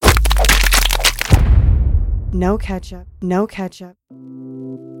No ketchup. No ketchup.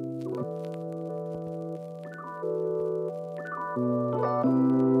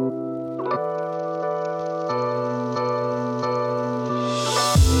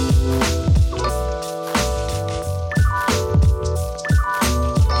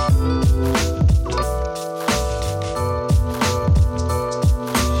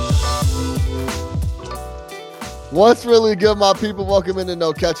 What's really good, my people? Welcome into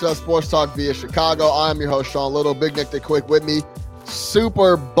No Catch Up Sports Talk via Chicago. I'm your host, Sean Little. Big Nick the Quick with me.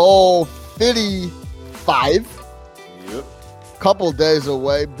 Super Bowl 55. Yep. Couple days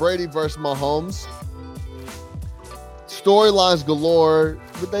away. Brady versus Mahomes. Storylines galore.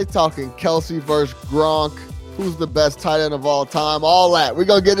 But they talking Kelsey versus Gronk. Who's the best tight end of all time? All that. We're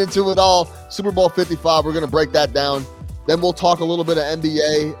going to get into it all. Super Bowl 55. We're going to break that down. Then we'll talk a little bit of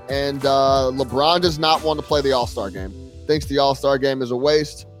NBA, and LeBron does not want to play the All-Star game. Thinks the All-Star game is a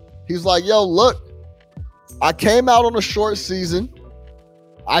waste. He's like, yo, look, I came out on a short season.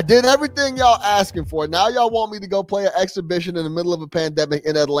 I did everything y'all asking for. Now y'all want me to go play an exhibition in the middle of a pandemic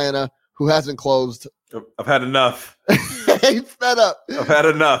in Atlanta who hasn't closed. I've had enough. He's fed up. I've had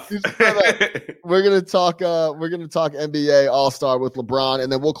enough. He's fed up. We're gonna talk NBA All-Star with LeBron,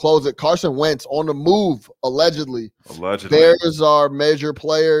 and then we'll close it. Carson Wentz on the move, allegedly. There's our major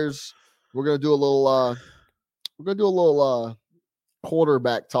players. We're gonna do a little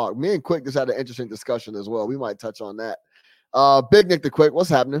quarterback talk. Me and Quick just had an interesting discussion as well. We might touch on that. Big Nick the Quick, what's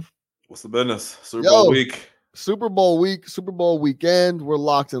happening? What's the business? Super Bowl week. Super Bowl week, Super Bowl weekend. We're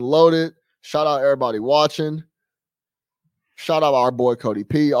locked and loaded. Shout out everybody watching. Shout out our boy Cody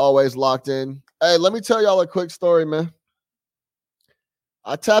P, always locked in. Hey, let me tell y'all a quick story, man.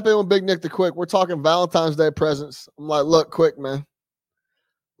 I tap in with Big Nick the Quick. We're talking Valentine's Day presents. I'm like, look, Quick, man.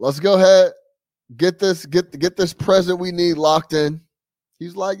 Let's go ahead. Get this present we need locked in.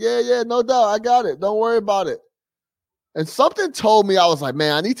 He's like, yeah, no doubt. I got it. Don't worry about it. And something told me, I was like,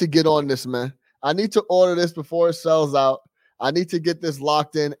 man, I need to get on this, man. I need to order this before it sells out. I need to get this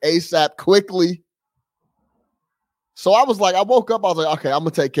locked in ASAP quickly. So I was like, I woke up, I was like, okay, I'm going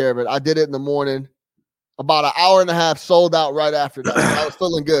to take care of it. I did it in the morning. About an hour and a half, sold out right after that. I was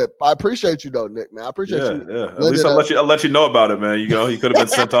feeling good. I appreciate you though, Nick, man. I appreciate you. Yeah. At least I'll let you know about it, man. You know, he could have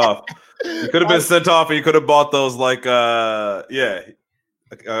been sent off. You could have been sent off, and you could have bought those I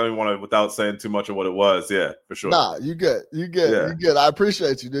don't want to without saying too much of what it was. Yeah, for sure. Nah, you good. You good. I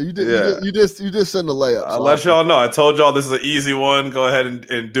appreciate you, dude. You just send the layup. I'll let y'all know. I told y'all this is an easy one. Go ahead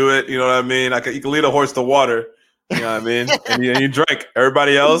and do it. You know what I mean? You can lead a horse to water. You know what I mean? And you drink.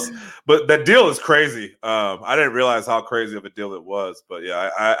 Everybody else. But that deal is crazy. I didn't realize how crazy of a deal it was. But yeah,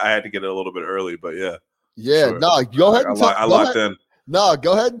 I had to get it a little bit early. But yeah. Yeah, sure. No, go ahead and I locked in. No,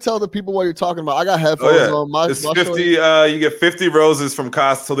 go ahead and tell the people what you're talking about. I got headphones on. It's 50. You get 50 roses from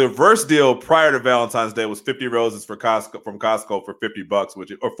Costco. So the reverse deal prior to Valentine's Day was 50 roses from Costco for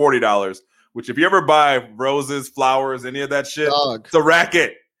 $50, or $40. Which if you ever buy roses, flowers, any of that shit, it's a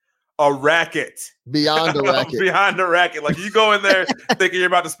racket. A racket. Beyond a racket. Beyond a racket. Like you go in there thinking you're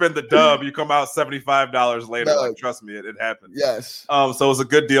about to spend the dub, you come out $75 later. Like trust me, it happened. Yes. So it was a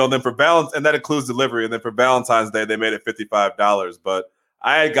good deal. And then and that includes delivery. And then for Valentine's Day, they made it $55. But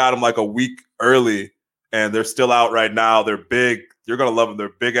I had got them like a week early, and they're still out right now. They're big. You're gonna love them. They're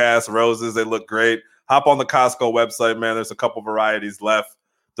big ass roses. They look great. Hop on the Costco website, man. There's a couple varieties left.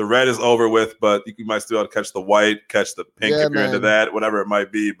 The red is over with, but you might still catch the white, catch the pink if you're into that, whatever it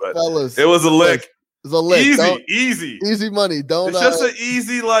might be. But fellas, it was a lick. It's a lick. Easy money. It's just an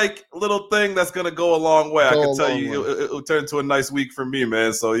easy little thing that's gonna go a long way. I can tell you, it'll turn into a nice week for me,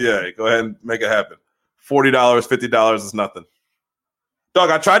 man. So yeah, go ahead and make it happen. $40, $50 is nothing. Dog,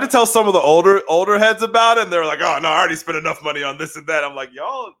 I tried to tell some of the older heads about it, and they're like, "Oh no, I already spent enough money on this and that." I'm like, "Y'all,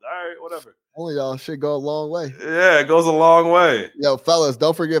 all right, whatever." Only y'all shit go a long way. Yeah, it goes a long way. Yo, fellas,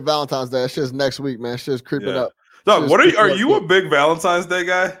 don't forget Valentine's Day. That shit's next week, man. Shit's creeping up. Dog, are you a big Valentine's Day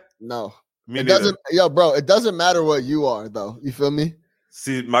guy? No. Me neither. It doesn't matter what you are, though. You feel me?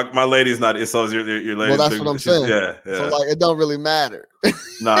 See, my lady's not. So your lady. Well, that's what I'm saying. Yeah. So it don't really matter.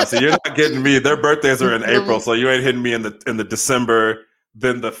 Nah, so you're not getting me. Their birthdays are in April, so you ain't hitting me in the December,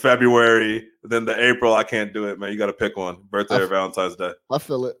 then the February, then the April. I can't do it, man. You got to pick one: birthday or Valentine's Day. I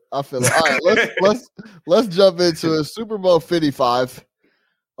feel it. All right, let's jump into it. Super Bowl 55.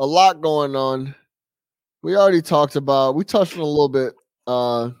 A lot going on. We already talked about. We touched on a little bit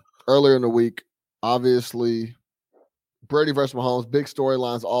earlier in the week. Obviously, Brady versus Mahomes, big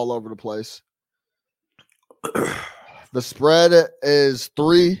storylines all over the place. The spread is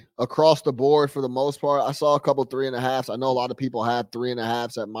 3 across the board for the most part. I saw a couple 3.5s. I know a lot of people had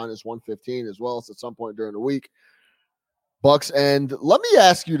 3.5s at minus 115 as well. So at some point during the week. Bucks. And let me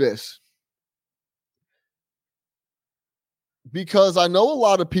ask you this. because I know a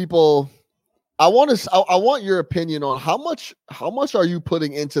lot of people. I want your opinion on how much are you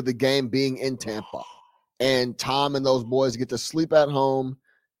putting into the game being in Tampa, and Tom and those boys get to sleep at home,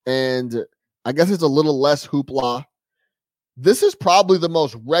 and I guess it's a little less hoopla. This is probably the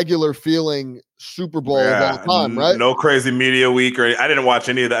most regular feeling Super Bowl of all time, right? No crazy media week I didn't watch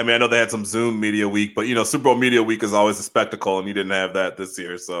any of that. I mean, I know they had some Zoom media week, but Super Bowl media week is always a spectacle, and you didn't have that this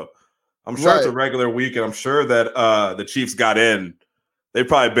year. So I'm sure it's a regular week, and I'm sure that the Chiefs got in. They've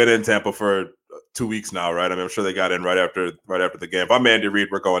probably been in Tampa for 2 weeks now, right? I mean, I'm sure they got in right after the game. If I'm Andy Reid,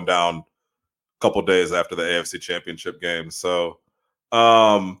 we're going down a couple days after the AFC Championship game. So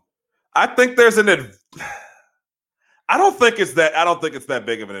I think there's I don't think it's that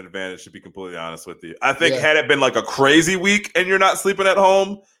big of an advantage, to be completely honest with you. I think had it been like a crazy week and you're not sleeping at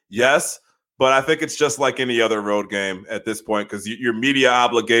home, yes. But I think it's just like any other road game at this point, because your media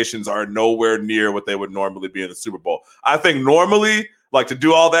obligations are nowhere near what they would normally be in the Super Bowl. I think normally, like, to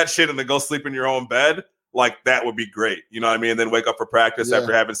do all that shit and then go sleep in your own bed, like, that would be great. You know what I mean? And then wake up for practice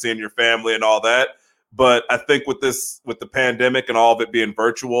after having seen your family and all that. But I think with the pandemic and all of it being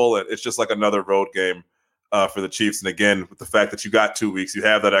virtual, it's just like another road game for the Chiefs. And again, with the fact that you got 2 weeks, you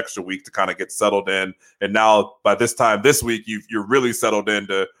have that extra week to kind of get settled in. And now by this time this week, you're really settled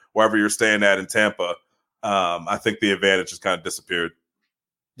into wherever you're staying at in Tampa. I think the advantage has kind of disappeared.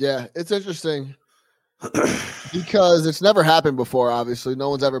 Yeah, it's interesting because it's never happened before. Obviously, no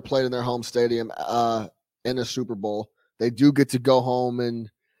one's ever played in their home stadium in a Super Bowl. They do get to go home, and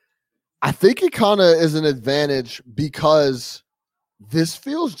I think it kind of is an advantage because this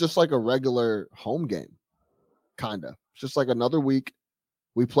feels just like a regular home game. Kind of. It's just like another week.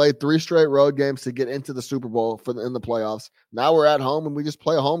 We played 3 straight road games to get into the Super Bowl in the playoffs. Now we're at home and we just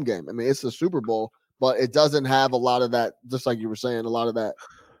play a home game. I mean, it's the Super Bowl, but it doesn't have a lot of that, just like you were saying, a lot of that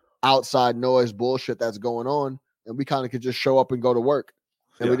outside noise bullshit that's going on. And we kind of could just show up and go to work.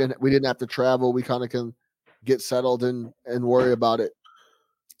 And we didn't have to travel. We kind of can get settled and worry about it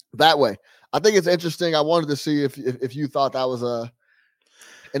that way. I think it's interesting. I wanted to see if you thought that was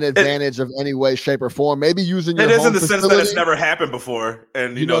an advantage of any way, shape, or form. Maybe using your home in the facility. sense that it's never happened before,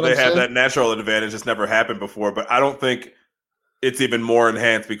 and you know they have that natural advantage. It's never happened before, but I don't think it's even more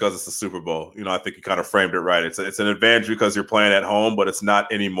enhanced because it's the Super Bowl. I think you kind of framed it right. It's an advantage because you're playing at home, but it's not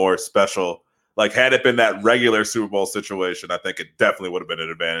any more special. Like, had it been that regular Super Bowl situation, I think it definitely would have been an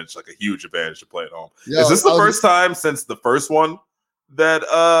advantage, like a huge advantage to play at home. Is this the first time since the first one that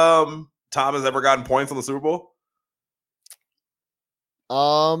Tom has ever gotten points on the Super Bowl?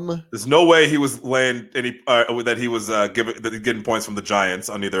 There's no way he was laying any that he was getting points from the Giants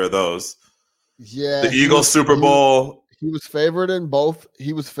on either of those. Yeah, the Eagles Super Bowl. He was favored in both.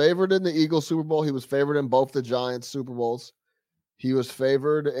 He was favored in the Eagles Super Bowl. He was favored in both the Giants Super Bowls. He was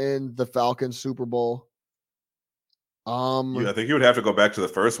favored in the Falcons Super Bowl. I think he would have to go back to the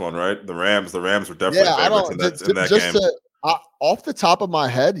first one, right? The Rams. The Rams were definitely favorites in that game. Off the top of my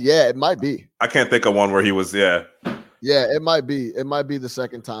head, yeah, it might be. I can't think of one where he was. Yeah, it might be. It might be the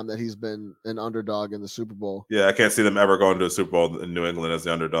second time that he's been an underdog in the Super Bowl. Yeah, I can't see them ever going to a Super Bowl in New England as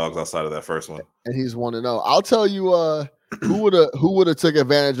the underdogs outside of that first one. And he's 1-0. I'll tell you, who would have took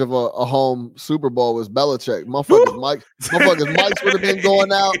advantage of a home Super Bowl was Belichick. Motherfuckers mics would have been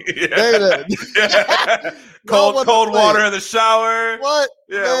going out. Cold water in the shower. What?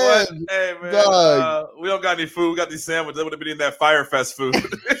 Yeah. Man, what? Hey man, we don't got any food. We got these sandwiches. They would have been in that Fire Fest food. Dude,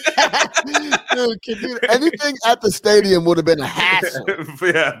 anything at the stadium would have been a hassle.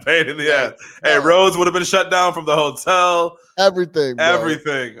 Yeah, pain in the ass. Hey, roads would have been shut down from the hotel. Everything. Bro.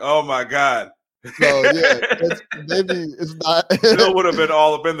 Everything. Oh my God. So yeah, maybe it's not. Still would have been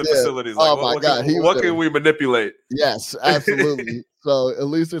all up in the facilities. Like, oh my God, what can we manipulate? Yes, absolutely. So at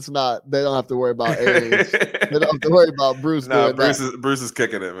least it's not. They don't have to worry about aliens. They don't have to worry about Bruce. Bruce is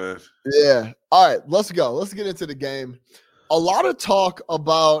kicking it, man. Yeah. All right, let's go. Let's get into the game. A lot of talk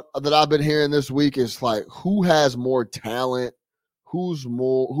about that I've been hearing this week is like who has more talent, who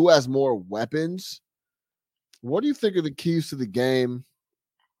has more weapons. What do you think are the keys to the game?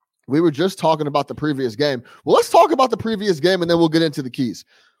 We were just talking about the previous game. Well, let's talk about the previous game and then we'll get into the keys.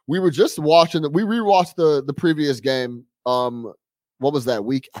 We were just watching we rewatched the previous game. What was that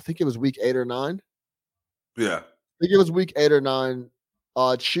week? I think it was week 8 or 9. Yeah. I think it was week 8 or 9.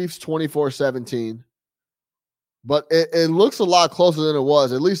 Chiefs 24-17. But it looks a lot closer than it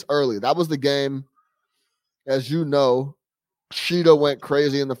was, at least early. That was the game. As you know, Sheeta went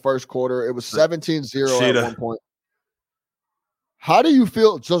crazy in the first quarter. It was 17-0 at one point. How do you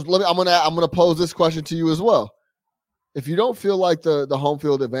feel? Just I'm gonna pose this question to you as well. If you don't feel like the home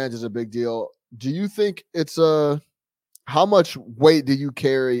field advantage is a big deal, do you think it's how much weight do you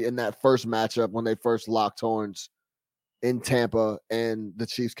carry in that first matchup when they first locked horns in Tampa, and the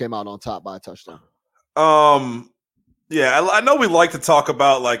Chiefs came out on top by a touchdown. Yeah, I know we like to talk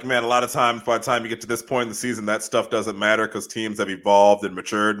about, like, man, a lot of times by the time you get to this point in the season, that stuff doesn't matter because teams have evolved and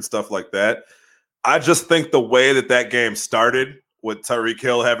matured and stuff like that. I just think the way that game started with Tyreek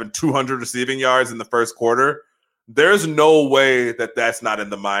Hill having 200 receiving yards in the first quarter, there's no way that that's not in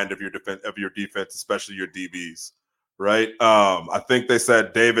the mind of your defense, especially your DBs, right? I think they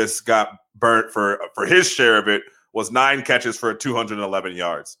said Davis got burnt for his share of it was 9 catches for 211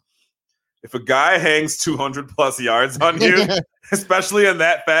 yards. If a guy hangs 200 plus yards on you, especially in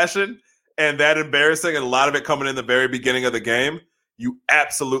that fashion and that embarrassing, and a lot of it coming in the very beginning of the game, you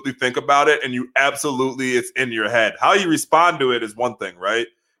absolutely think about it, and it's in your head. How you respond to it is one thing, right?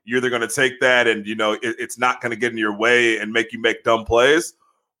 You're either going to take that and, it's not going to get in your way and make you make dumb plays,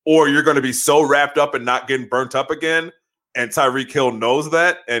 or you're going to be so wrapped up and not getting burnt up again. And Tyreek Hill knows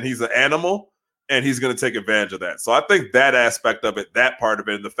that, and he's an animal, and he's going to take advantage of that. So I think that aspect of it, that part of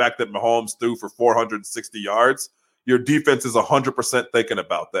it, and the fact that Mahomes threw for 460 yards, your defense is 100% thinking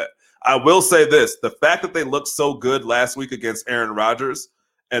about that. I will say this, the fact that they looked so good last week against Aaron Rodgers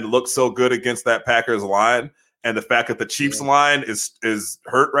and looked so good against that Packers line, and the fact that the Chiefs line is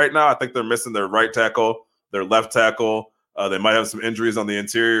hurt right now, I think they're missing their right tackle, their left tackle. They might have some injuries on the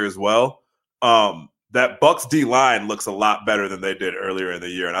interior as well. That Bucs D line looks a lot better than they did earlier in the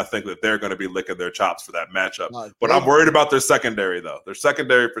year, and I think that they're going to be licking their chops for that matchup. But I'm worried about their secondary, though. Their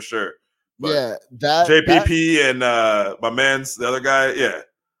secondary for sure. But that JPP and my man's the other guy,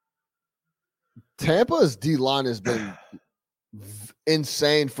 Tampa's D line has been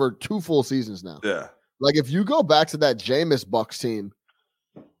insane for 2 full seasons now. Yeah, like if you go back to that Jameis Bucs team,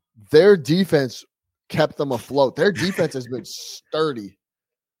 their defense kept them afloat. Their defense has been sturdy.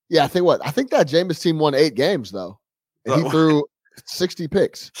 Yeah, I think that Jameis team won 8 games though, and he threw 60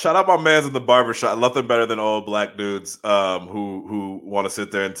 picks. Shout out my mans in the barbershop. Nothing better than old black dudes who want to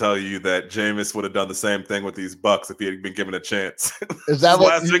sit there and tell you that Jameis would have done the same thing with these Bucks if he had been given a chance. Is that what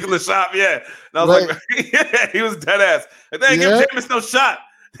last week in the shop? Yeah, and I was like, yeah, he was dead ass. And they didn't give Jameis no shot.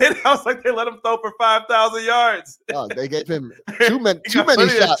 And I was like, they let him throw for 5,000 yards. Oh, they gave him too many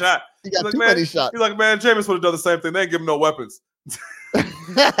shots. He got too many shots. He's like, man, Jameis would have done the same thing. They didn't give him no weapons.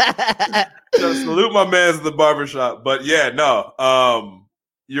 So salute my man's at the barbershop. But yeah, no,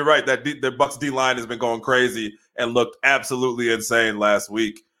 you're right. That the Bucs D line has been going crazy and looked absolutely insane last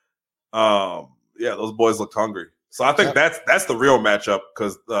week. Yeah, those boys looked hungry. So I think that's the real matchup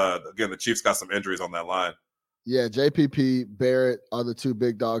because again, the Chiefs got some injuries on that line. Yeah, JPP, Barrett are the 2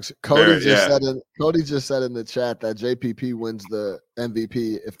 big dogs. Cody just said in the chat that JPP wins the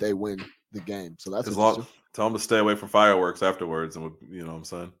MVP if they win the game. So that's tell them to stay away from fireworks afterwards, and you know what I'm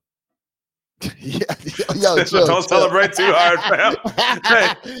saying. Don't celebrate too hard, fam.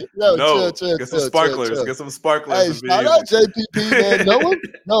 Hey, chill, get some sparklers. Get some sparklers. Hey, shout out JPP, man.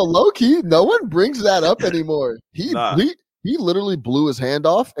 Low key, no one brings that up anymore. He literally blew his hand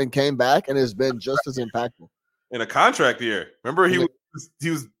off and came back and has been just as impactful in a contract year. Remember, he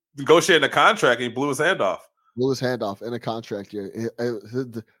was negotiating a contract and he blew his hand off. In a contract year.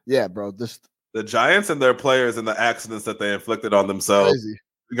 Yeah, bro. The Giants and their players and the accidents that they inflicted on themselves. Crazy.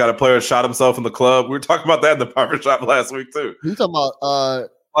 You got a player who shot himself in the club. We were talking about that in the barbershop last week too. You talking about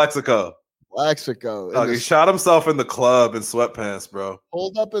Plaxico. Plaxico. He shot himself in the club in sweatpants, bro.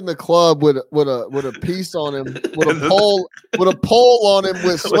 Pulled up in the club with a piece on him, with a pole on him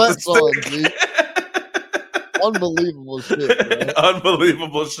with sweats on. G. Unbelievable shit, bro.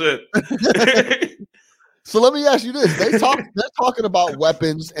 Unbelievable shit. So let me ask you this. They're talking about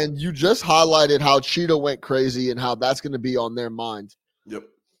weapons, and you just highlighted how Cheetah went crazy and how that's going to be on their mind. Yep.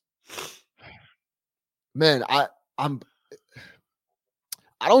 Man, I don't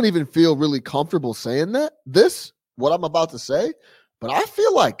even feel really comfortable saying what I'm about to say, but I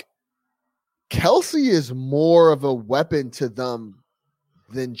feel like Kelce is more of a weapon to them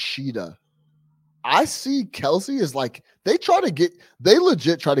than Cheetah. I see Kelce as like they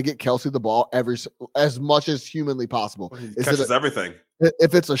legit try to get Kelce the ball as much as humanly possible. He catches everything.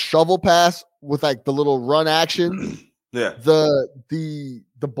 If it's a shovel pass with like the little run action, yeah, the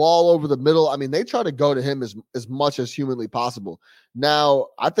ball over the middle. I mean, they try to go to him as much as humanly possible. Now,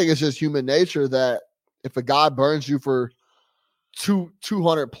 I think it's just human nature that if a guy burns you for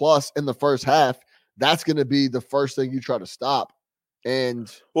 200 plus in the first half, that's going to be the first thing you try to stop.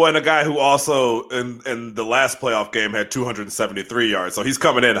 And a guy who also in the last playoff game had 273 yards, so he's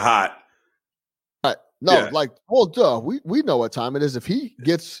coming in hot. Right. No, duh. We know what time it is. If he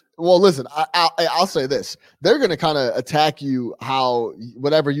gets listen, I'll say this: they're going to kind of attack you how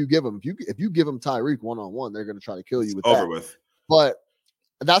whatever you give them. If you give them Tyreek 1-on-1, they're going to try to kill you with over that. with. But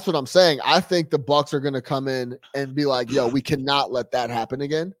That's what I'm saying. I think the Bucks are going to come in and be like, yo, we cannot let that happen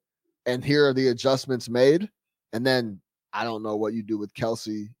again. And here are the adjustments made. And then I don't know what you do with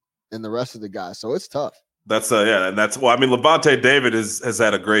Kelsey and the rest of the guys. So it's tough. That's and that's I mean, Levante David has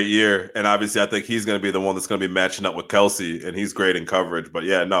had a great year, and obviously I think he's going to be the one that's going to be matching up with Kelsey, and he's great in coverage. But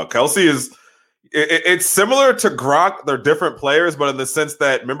yeah, no, Kelsey is it's similar to Gronk. They're different players, but in the sense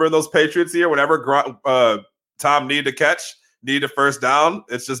that remember in those Patriots year, whenever Gronk, Tom needed to catch, need a first down,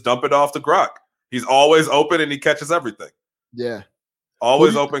 it's just dump it off to Gronk. He's always open and he catches everything. Yeah,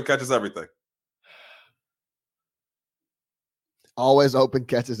 always open, catches everything. Always open,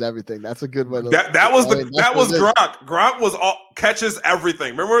 catches everything. That's a good way to. That was Gronk. Gronk was catches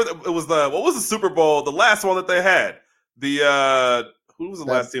everything. Remember, it was what was the Super Bowl? The last one that they had. Who was the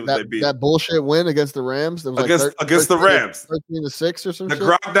last team that they beat? That bullshit win against the Rams. That was against the Rams, 13-6 or something. The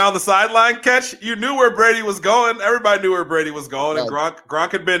Gronk down the sideline catch. You knew where Brady was going. Everybody knew where Brady was going, and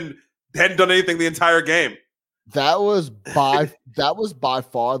Gronk hadn't done anything the entire game. That was by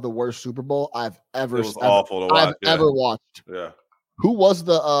far the worst Super Bowl I've ever. It was awful to watch. Ever watched. Yeah. Who was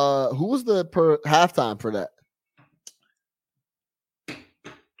the per halftime for that?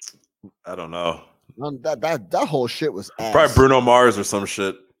 I don't know. That whole shit was ass. Probably Bruno Mars or some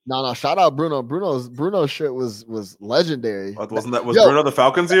shit. No, shout out Bruno. Bruno's shit was legendary. Was Bruno the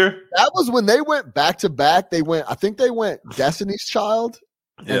Falcons year? That was when they went back to back. I think they went Destiny's Child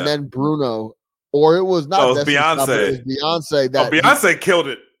and then Bruno. Or it was not. It was Beyonce. It was Beyonce. Beyonce killed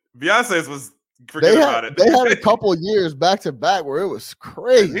it. Beyonce's was. About it. They had a couple years back to back where it was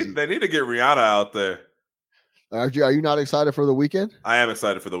crazy. They need to get Rihanna out there. Are you not excited for the weekend? I am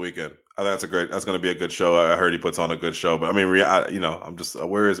excited for the weekend. I think that's going to be a good show. I heard he puts on a good show. But I mean, I'm just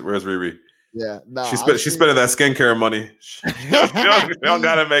where's Riri? Yeah, no, she's spending that skincare money. She don't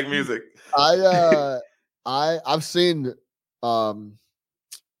got to make music. I've seen our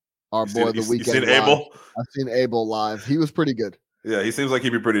boy The Weeknd. You seen Abel? I've seen Abel live. He was pretty good. Yeah, he seems like he'd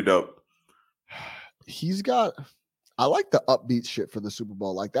be pretty dope. I like the upbeat shit for the Super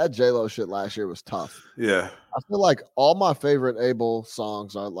Bowl. Like that J-Lo shit last year was tough. Yeah. I feel like all my favorite Abel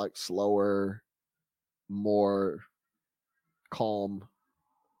songs are like slower, more calm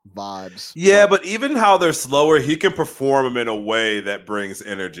vibes. Yeah, but even how they're slower, he can perform them in a way that brings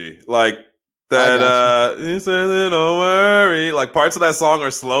energy. Like that he says, don't worry. Like parts of that song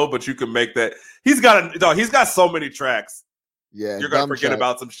are slow, but you can make that. He's got so many tracks. Yeah. You're gonna forget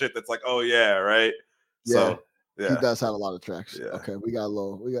about some shit that's like, oh yeah, right. Yeah. So yeah. He does have a lot of tracks. Yeah. Okay,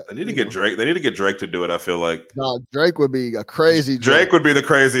 They need to get Drake. They need to get Drake to do it. I feel like Drake would be a crazy. Drake would be the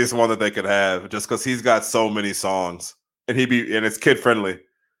craziest one that they could have, just because he's got so many songs, and it's kid friendly.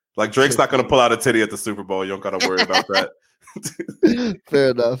 Like Drake's not going to pull out a titty at the Super Bowl. You don't got to worry about that.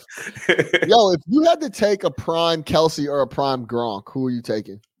 Fair enough. Yo, if you had to take a prime Kelsey or a prime Gronk, who are you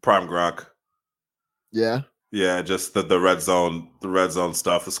taking? Prime Gronk. Yeah. Yeah, just the red zone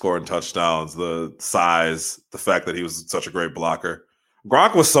stuff, the scoring touchdowns, the size, the fact that he was such a great blocker.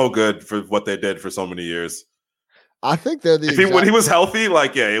 Gronk was so good for what they did for so many years. I think they're when he was healthy,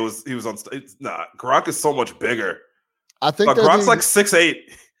 like he was on. Gronk is so much bigger. I think Gronk's like 6'8".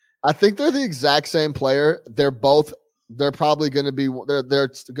 I think they're the exact same player. They're probably going to be they're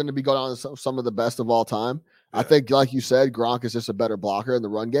going to be going on to some of the best of all time. Yeah. I think, like you said, Gronk is just a better blocker in the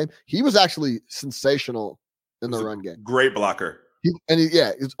run game. He was actually sensational in the run game. Great blocker.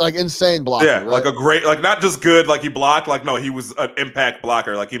 It's like insane blocker. Yeah, right? like a great, like not just good, like he blocked. Like no, he was an impact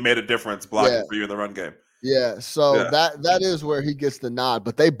blocker. Like he made a difference blocking for you in the run game. Yeah, so that is where he gets the nod.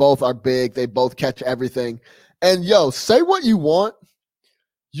 But they both are big. They both catch everything. And say what you want.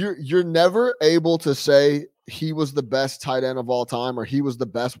 You're never able to say he was the best tight end of all time or he was the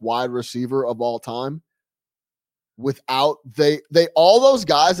best wide receiver of all time without they all those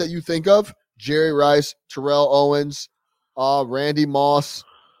guys that you think of, Jerry Rice, Terrell Owens, Randy Moss,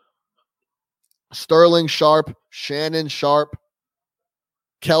 Sterling Sharp, Shannon Sharp,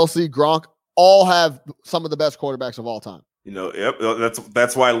 Kelsey, Gronk, all have some of the best quarterbacks of all time.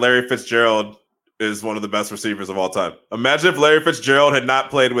 That's why Larry Fitzgerald is one of the best receivers of all time. Imagine if Larry Fitzgerald had not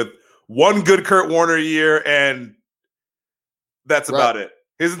played with one good Kurt Warner year, and that's about it.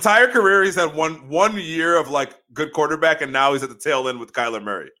 His entire career, he's had one year of like good quarterback, and now he's at the tail end with Kyler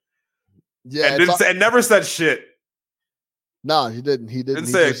Murray. Yeah, and never said shit. No, he didn't. Didn't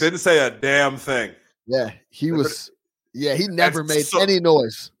say a damn thing. Yeah, he was. Yeah, he never made any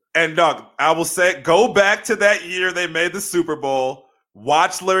noise. And Doug, I will say, go back to that year they made the Super Bowl.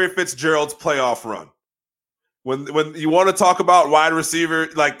 Watch Larry Fitzgerald's playoff run. When you want to talk about wide receiver,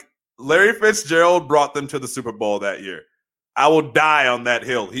 like Larry Fitzgerald brought them to the Super Bowl that year. I will die on that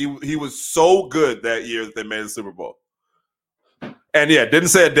hill. He was so good that year that they made the Super Bowl. And yeah, didn't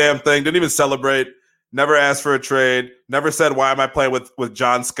say a damn thing. Didn't even celebrate. Never asked for a trade. Never said, why am I playing with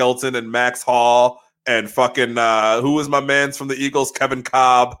John Skelton and Max Hall and fucking who was my man's from the Eagles? Kevin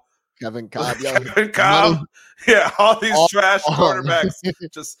Cobb. Kevin Cobb. Kevin Cobb. Yeah, all these trash quarterbacks.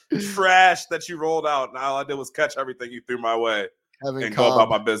 Just trash that you rolled out. And all I did was catch everything you threw my way and go about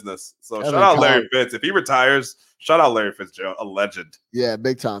my business. So Kevin shout out Cobb. Larry Fitz. If he retires, shout out Larry Fitzgerald, a legend. Yeah,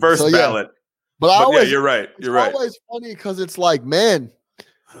 big time. First ballot. But yeah, you're right. You're right. It's always funny because it's like, man,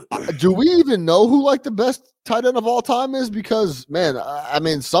 do we even know who like the best tight end of all time is? Because, man, I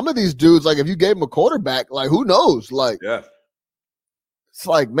mean, some of these dudes, like if you gave them a quarterback, like who knows? Like, yeah. It's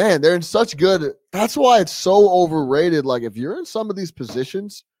like, man, they're in such good. That's why it's so overrated. Like if you're in some of these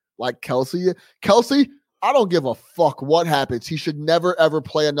positions, like Kelsey, I don't give a fuck what happens. He should never, ever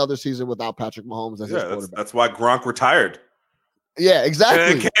play another season without Patrick Mahomes as his quarterback. That's why Gronk retired. Yeah,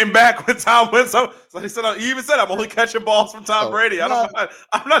 exactly. And came back with Tom Winslow. So he even said, "I'm only catching balls from Tom Brady. I'm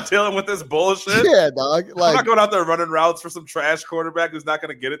not dealing with this bullshit." Yeah, dog. Like, I'm not going out there running routes for some trash quarterback who's not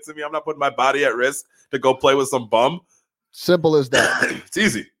going to get it to me. I'm not putting my body at risk to go play with some bum. Simple as that. It's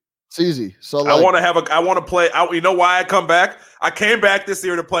easy. It's easy. So like, I want to play. You know why I come back? I came back this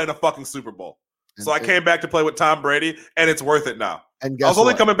year to play in a fucking Super Bowl. So I came back to play with Tom Brady, and it's worth it now. And I was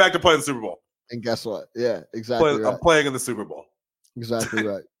only coming back to play in the Super Bowl. And guess what? Yeah, exactly. I'm playing in the Super Bowl. Exactly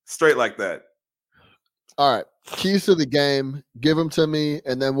right. Straight like that. All right. Keys to the game. Give them to me,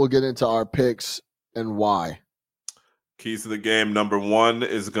 and then we'll get into our picks and why. Keys to the game. Number one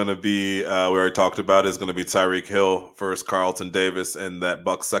is going to be, we already talked about, is going to be Tyreek Hill versus Carlton Davis and that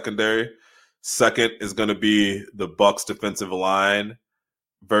Bucs secondary. Second is going to be the Bucs defensive line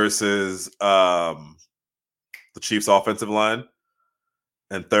versus the Chiefs offensive line.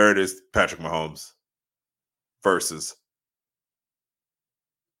 And third is Patrick Mahomes versus.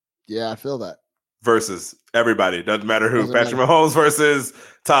 Yeah, I feel that. Versus everybody. Doesn't matter who. Patrick Mahomes versus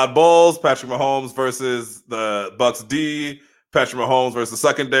Todd Bowles. Patrick Mahomes versus the Bucs D. Patrick Mahomes versus the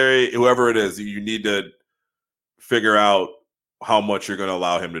secondary. Whoever it is, you need to figure out how much you're going to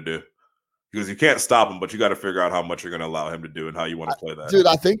allow him to do. Because you can't stop him, but you got to figure out how much you're going to allow him to do and how you want to play that. Dude,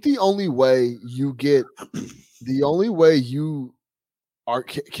 I think the only way you can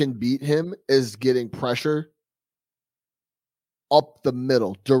beat him is getting pressure up the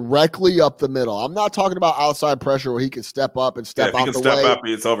middle, directly up the middle. I'm not talking about outside pressure where he can step up and step out the way. If he can step up,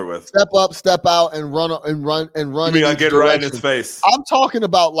 it's over with. Step up, step out, and run. You mean like get right in his face? I'm talking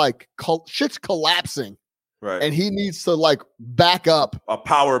about like shit's collapsing, right? And he needs to like back up. A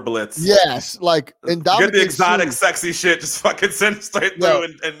power blitz. Yes, like and get the exotic, sexy shit. Just fucking send straight through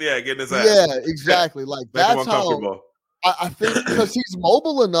and get in his ass. Yeah, exactly. Like that's how I think because he's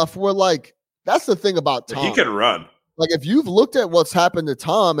mobile enough where like that's the thing about Tom. He can run. Like if you've looked at what's happened to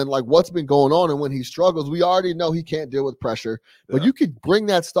Tom and like what's been going on and when he struggles, we already know he can't deal with pressure. But you could bring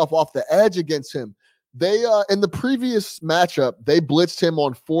that stuff off the edge against him. They in the previous matchup, they blitzed him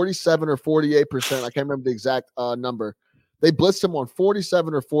on 47 or 48%. I can't remember the exact number. They blitzed him on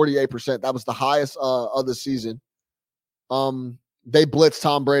 47 or 48%. That was the highest of the season. They blitzed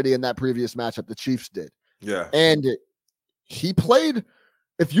Tom Brady in that previous matchup. The Chiefs did. Yeah. And he played.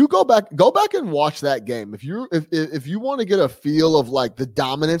 If you go back and watch that game. If you want to get a feel of like the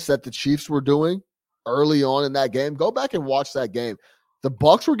dominance that the Chiefs were doing early on in that game, go back and watch that game. The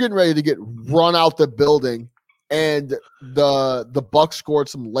Bucs were getting ready to get run out the building, and the Bucs scored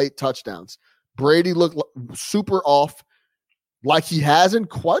some late touchdowns. Brady looked super off, like he has in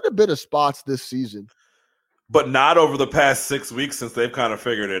quite a bit of spots this season. But not over the past 6 weeks since they've kind of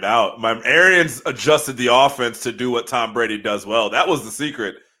figured it out. Arians adjusted the offense to do what Tom Brady does well. That was the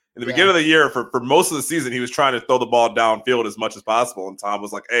secret. In the beginning of the year, for most of the season, he was trying to throw the ball downfield as much as possible. And Tom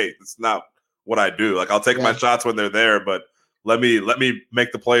was like, hey, it's not what I do. Like, I'll take my shots when they're there, but let me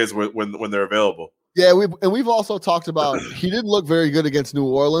make the plays when they're available. Yeah, we've also talked about he didn't look very good against New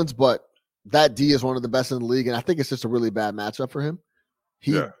Orleans, but that D is one of the best in the league, and I think it's just a really bad matchup for him.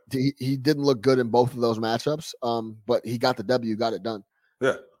 He didn't look good in both of those matchups, but he got the W, got it done.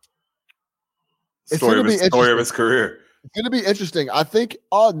 Yeah. Story of his career. It's going to be interesting. I think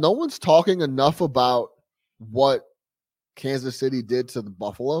no one's talking enough about what Kansas City did to the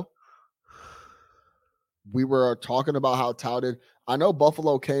Buffalo. We were talking about how touted. I know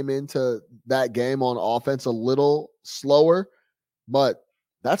Buffalo came into that game on offense a little slower, but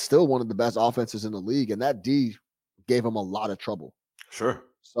that's still one of the best offenses in the league, and that D gave them a lot of trouble. Sure.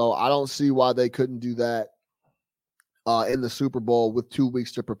 So I don't see why they couldn't do that in the Super Bowl with 2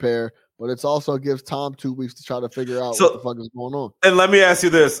 weeks to prepare. But it also gives Tom 2 weeks to try to figure out what the fuck is going on. And let me ask you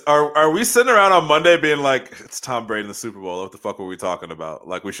this. Are we sitting around on Monday being like, it's Tom Brady in the Super Bowl? What the fuck were we talking about?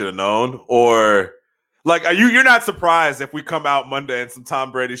 Like we should have known? Or Like, you're not surprised if we come out Monday and some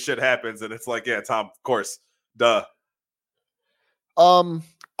Tom Brady shit happens and it's like, yeah, Tom, of course, duh.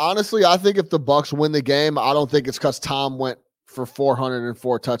 Honestly, I think if the Bucs win the game, I don't think it's because Tom went for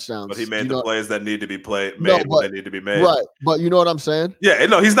 404 touchdowns. But he made the plays that need to be when they need to be made. Right. But you know what I'm saying? Yeah,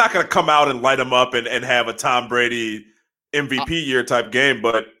 no, he's not going to come out and light him up and have a Tom Brady MVP year type game.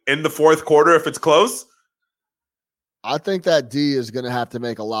 But in the fourth quarter, if it's close, I think that D is going to have to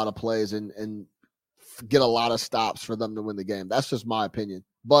make a lot of plays and get a lot of stops for them to win the game. That's just my opinion.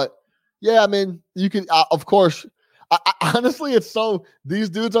 But yeah, I mean, you can, of course. Honestly, these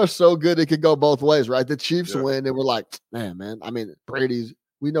dudes are so good it could go both ways, right? The Chiefs win, and we're like, man. I mean,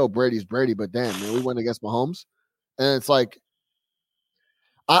 we know Brady's Brady, but damn, man, we went against Mahomes, and it's like,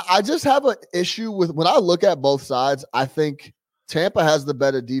 I just have an issue with when I look at both sides. I think Tampa has the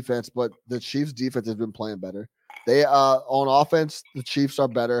better defense, but the Chiefs' defense has been playing better. They on offense, the Chiefs are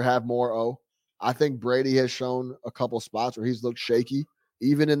better, have more O. I think Brady has shown a couple spots where he's looked shaky,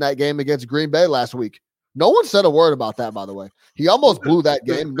 even in that game against Green Bay last week. No one said a word about that, by the way. He almost blew that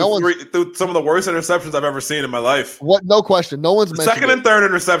game. Through some of the worst interceptions I've ever seen in my life. What? No question. No one's mentioned second and third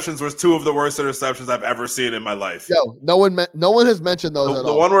interceptions was two of the worst interceptions I've ever seen in my life. Yo, no one has mentioned those.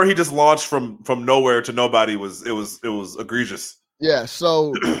 The one where he just launched from nowhere to nobody was egregious. Yeah.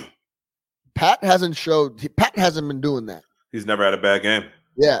 So Pat hasn't been doing that. He's never had a bad game.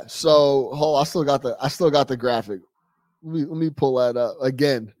 Yeah. So I still got the graphic. Let me pull that up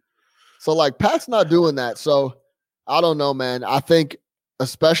again. So, like, Pat's not doing that. So, I don't know, man. I think,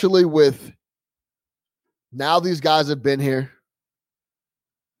 especially with now these guys have been here.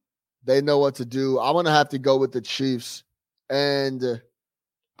 They know what to do. I'm going to have to go with the Chiefs. And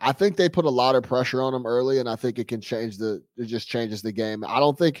I think they put a lot of pressure on them early, and I think it just changes the game. I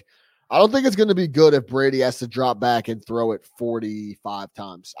don't think it's going to be good if Brady has to drop back and throw it 45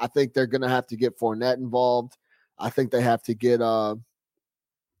 times. I think they're going to have to get Fournette involved. I think they have to get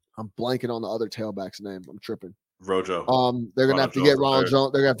I'm blanking on the other tailback's name. I'm tripping. Rojo. They're gonna have to get Ronald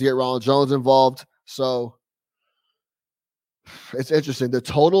Jones. They're gonna have to get Ronald Jones involved. So it's interesting. The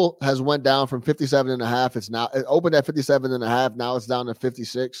total has went down from 57.5. It opened at 57.5. Now it's down to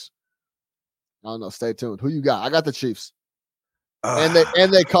 56. I don't know. Stay tuned. Who you got? I got the Chiefs. And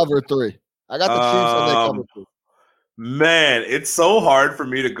they covered 3. I got the Chiefs and they covered 3. Man, it's so hard for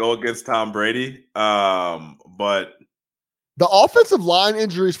me to go against Tom Brady. But the offensive line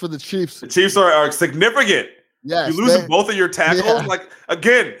injuries for the Chiefs. The Chiefs are significant. Yes, you losing both of your tackles. Yeah. Like,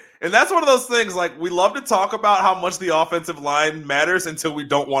 again, and that's one of those things, like, we love to talk about how much the offensive line matters until we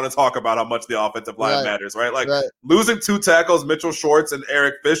don't want to talk about how much the offensive line matters, right? Like, losing 2 tackles, Mitchell Schwartz and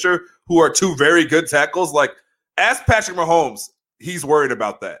Eric Fisher, who are 2 very good tackles. Like, ask Patrick Mahomes. He's worried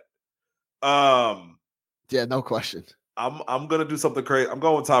about that. Yeah, no question. I'm gonna do something crazy. I'm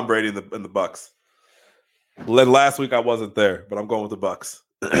going with Tom Brady in the Bucs. Last week I wasn't there, but I'm going with the Bucs.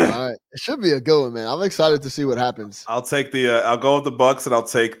 All right, it should be a good one, man. I'm excited to see what happens. I'll take I'll go with the Bucs, and I'll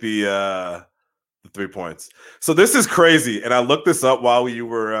take the 3 points. So this is crazy, and I looked this up while we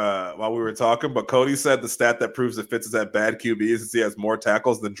were talking. But Cody said the stat that proves that Fitz is at bad QB is he has more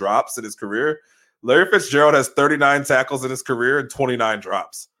tackles than drops in his career. Larry Fitzgerald has 39 tackles in his career and 29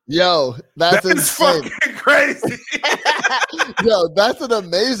 drops. Yo, that's insane. Fucking crazy. Yo, that's an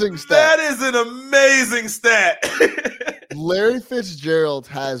amazing stat. That is an amazing stat. Larry Fitzgerald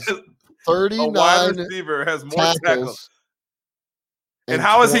has 39 a wide receiver has more tackles. And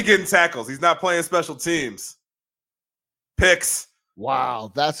how is he getting tackles? He's not playing special teams. Picks.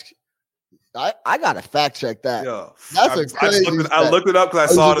 Wow, I gotta fact check that. Yo, that's crazy. I looked it up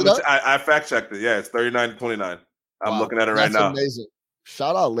because I saw it. I fact checked it. Yeah, it's 39-29. I'm looking at it right now. That's amazing.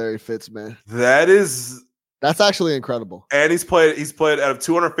 Shout out Larry Fitz, man. That's actually incredible. And he's played out of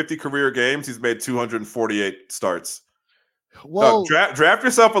 250 career games. He's made 248 starts. Well, draft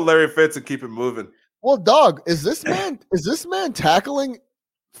yourself a Larry Fitz and keep it moving. Well, dog, is this man tackling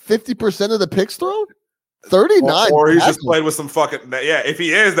 50% of the picks thrown? 39. Or he's just played with some fucking if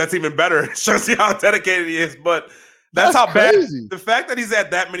he is, that's even better. It shows you how dedicated he is. But that's how crazy. Bad the fact that he's had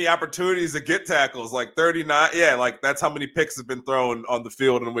that many opportunities to get tackles, like 39. Yeah, like that's how many picks have been thrown on the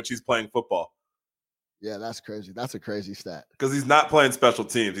field in which he's playing football. Yeah, that's crazy. That's a crazy stat. Because he's not playing special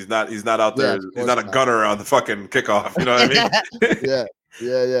teams. He's not out there. He's not a gunner on the fucking kickoff. You know what I mean?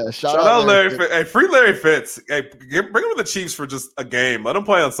 Yeah. Shout out Larry Fitz. Hey, free Larry Fitz. Hey, bring him to the Chiefs for just a game. Let him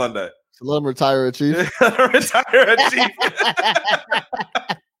play on Sunday. So let him retire a Chief. Retire a Chief.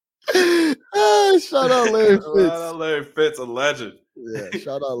 Shout out Larry Fitz. Shout out Larry Fitz, a legend. Yeah,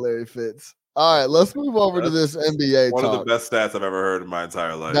 shout out Larry Fitz. All right, let's move over to this NBA one talk. Of the best stats I've ever heard in my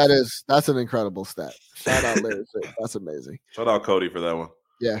entire life. That's an incredible stat. Shout out Larry Fitz. That's amazing. Shout out Cody for that one.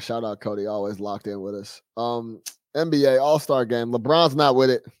 Yeah, shout out Cody, always locked in with us. NBA All-Star game. LeBron's not with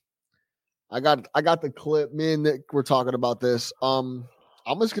it. I got the clip. Me and Nick were talking about this. I'm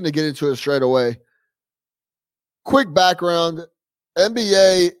just gonna get into it straight away. Quick background.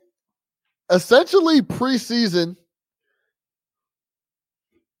 NBA essentially preseason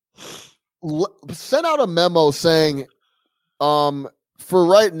sent out a memo saying for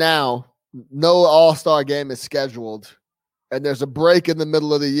right now, no All-Star game is scheduled, and there's a break in the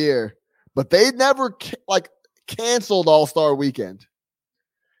middle of the year. But they never canceled All-Star weekend.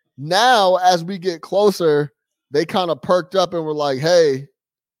 Now, as we get closer, they kind of perked up and were like, hey,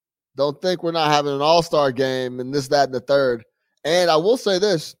 don't think we're not having an All-Star game and this, that, and the third. And I will say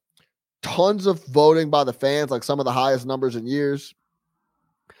this, tons of voting by the fans, like some of the highest numbers in years.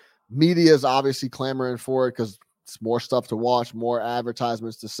 Media is obviously clamoring for it because it's more stuff to watch, more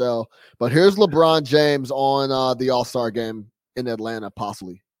advertisements to sell. But here's LeBron James on the All-Star game in Atlanta,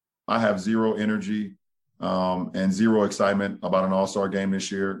 possibly. I have zero energy and zero excitement about an All-Star game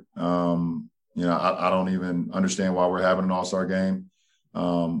this year. I don't even understand why we're having an All-Star game.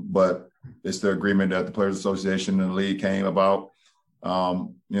 But it's the agreement that the Players Association and the league came about.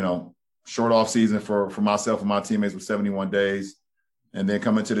 Short off season for myself and my teammates was 71 days. And then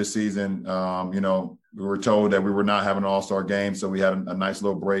coming to this season, we were told that we were not having an All-Star game. So we had a nice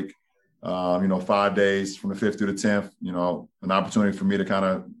little break, 5 days from the 5th through the 10th, an opportunity for me to kind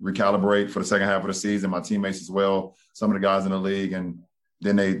of recalibrate for the second half of the season, my teammates as well, some of the guys in the league. And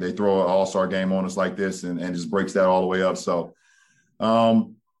then they throw an All-Star game on us like this and just breaks that all the way up. So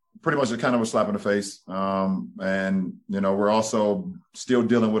pretty much kind of a slap in the face. We're also still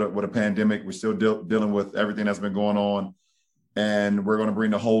dealing with a pandemic. We're still dealing with everything that's been going on. And we're going to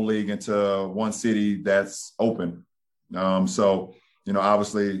bring the whole league into one city that's open.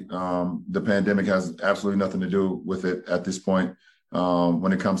 Obviously the pandemic has absolutely nothing to do with it at this point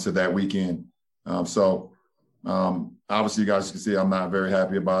when it comes to that weekend. Obviously you guys can see I'm not very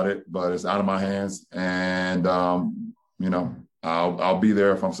happy about it, but it's out of my hands. And, I'll be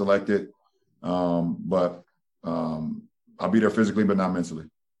there if I'm selected, but I'll be there physically, but not mentally.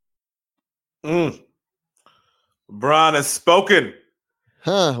 LeBron has spoken.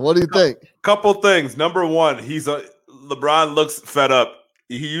 What do you think? Couple things. Number one, LeBron looks fed up.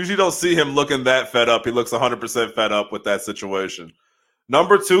 You usually don't see him looking that fed up. He looks 100% fed up with that situation.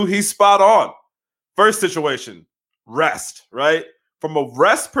 Number two, he's spot on. First situation, rest, right? From a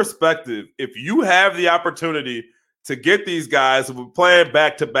rest perspective, if you have the opportunity to get these guys who were playing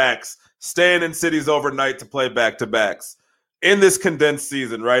back-to-backs, staying in cities overnight to play back-to-backs in this condensed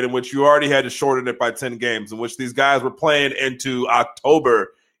season, right, in which you already had to shorten it by 10 games, in which these guys were playing into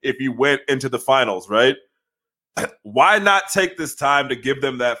October if you went into the finals, right? Why not take this time to give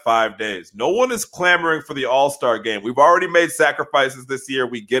them that 5 days? No one is clamoring for the All-Star game. We've already made sacrifices this year.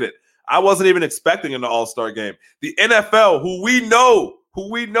 We get it. I wasn't even expecting an All-Star game. The NFL, who we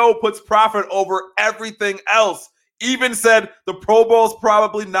know puts profit over everything else, even said the Pro Bowl is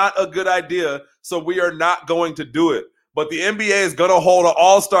probably not a good idea, so we are not going to do it. But the NBA is going to hold an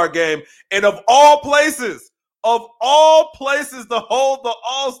All-Star game, and of all places to hold the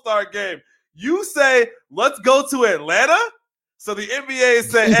All-Star game, you say, let's go to Atlanta? So the NBA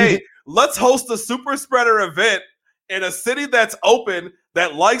say, hey, let's host a super spreader event in a city that's open,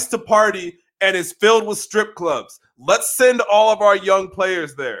 that likes to party, and is filled with strip clubs. Let's send all of our young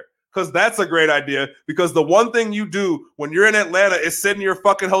players there. Because that's a great idea. Because the one thing you do when you're in Atlanta is sit in your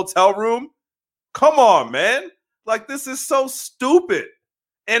fucking hotel room. Come on, man. Like, this is so stupid.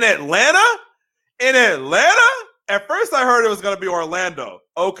 In Atlanta? At first I heard it was going to be Orlando.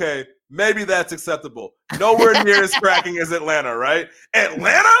 Okay, maybe that's acceptable. Nowhere near as cracking as Atlanta, right?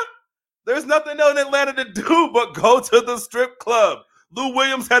 Atlanta? There's nothing in Atlanta to do but go to the strip club. Lou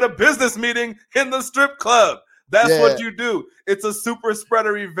Williams had a business meeting in the strip club. That's what you do. It's a super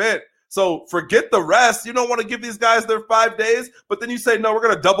spreader event. So forget the rest. You don't want to give these guys their 5 days, but then you say, no, we're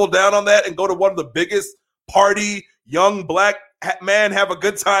going to double down on that and go to one of the biggest party, young black man, have a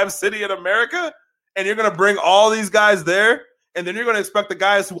good time city in America. And you're going to bring all these guys there. And then you're going to expect the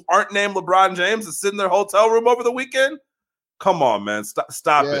guys who aren't named LeBron James to sit in their hotel room over the weekend. Come on, man.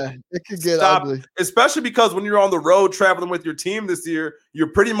 Stop it. It could get ugly. Especially because when you're on the road traveling with your team this year,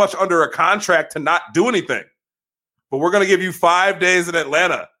 you're pretty much under a contract to not do anything. But we're going to give you 5 days in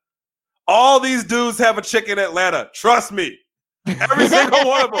Atlanta. All these dudes have a chick in Atlanta. Trust me. Every single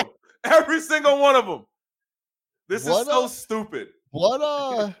one of them. Every single one of them. This is so stupid.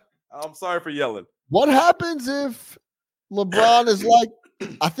 I'm sorry for yelling. What happens if LeBron is like,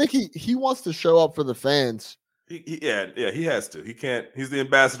 I think he wants to show up for the fans. He has to. He can't. He's the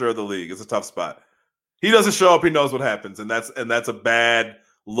ambassador of the league. It's a tough spot. He doesn't show up. He knows what happens, and that's a bad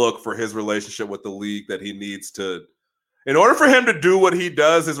look for his relationship with the league that he needs to. In order for him to do what he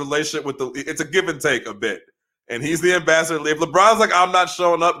does, his relationship with it's a give and take a bit. And he's the ambassador. If LeBron's like, I'm not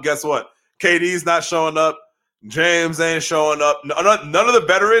showing up, guess what? KD's not showing up. James ain't showing up. None of the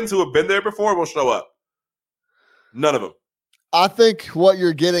veterans who have been there before will show up. None of them. I think what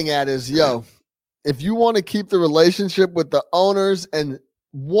you're getting at is, if you want to keep the relationship with the owners and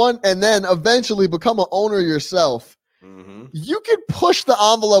then eventually become an owner yourself, you can push the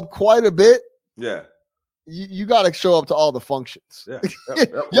envelope quite a bit. Yeah. You got to show up to all the functions. Yeah.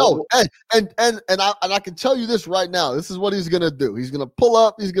 And I can tell you this right now. This is what he's going to do. He's going to pull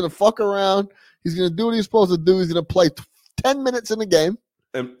up. He's going to fuck around. He's going to do what he's supposed to do. He's going to play 10 minutes in the game.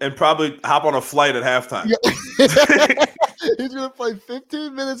 And probably hop on a flight at halftime. Yeah. He's going to play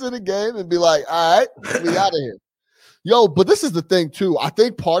 15 minutes in the game and be like, all right, we out of here. But this is the thing, too. I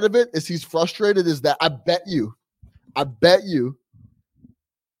think part of it is he's frustrated is that I bet you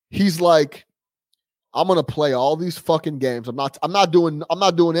he's like, I'm gonna play all these fucking games. I'm not doing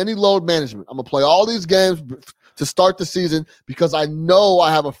any load management. I'm gonna play all these games to start the season because I know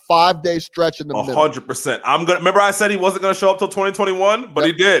I have a 5-day stretch in the middle. 100%. Remember I said he wasn't gonna show up till 2021, but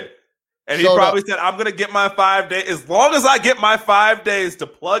he did. And he probably said, I'm gonna get my 5 days. As long as I get my 5 days to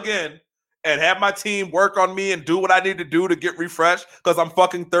plug in and have my team work on me and do what I need to do to get refreshed, because I'm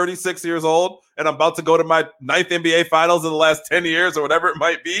fucking 36 years old and I'm about to go to my 9th NBA finals in the last 10 years or whatever it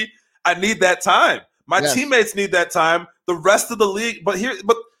might be. I need that time. My teammates need that time. The rest of the league,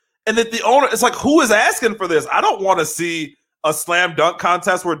 and if the owner, it's like, who is asking for this? I don't want to see a slam dunk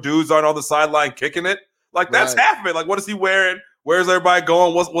contest where dudes aren't on the sideline kicking it. Like that's half of it. Like, what is he wearing? Where's everybody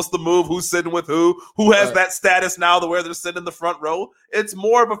going? What's the move? Who's sitting with who? Who has that status now to where they're sitting in the front row? It's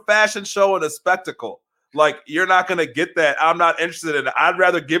more of a fashion show and a spectacle. Like, you're not going to get that. I'm not interested in it. I'd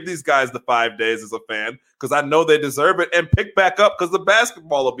rather give these guys the 5 days as a fan because I know they deserve it and pick back up because the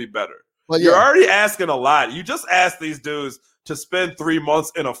basketball will be better. You're already asking a lot. You just asked these dudes to spend 3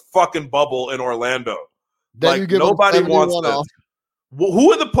 months in a fucking bubble in Orlando. Then like, nobody wants this.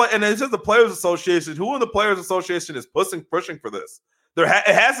 Who in the and it's just the Players Association. Who in the Players Association is pushing for this? It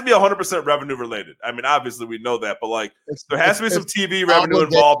has to be 100% revenue related. I mean, obviously we know that, but like there has to be some TV revenue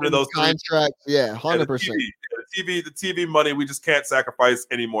involved in those contracts. Yeah, 100%. The TV money. We just can't sacrifice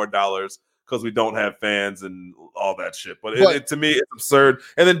any more dollars because we don't have fans and all that shit. But to me, it's absurd.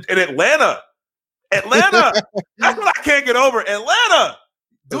 And then in Atlanta, that's what I can't get over. Atlanta,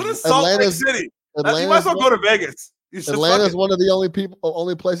 do this Salt Lake City. You might as well go to Vegas. Atlanta's one of the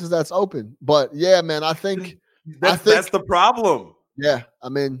only places that's open. But yeah, man, I think that's the problem. Yeah, I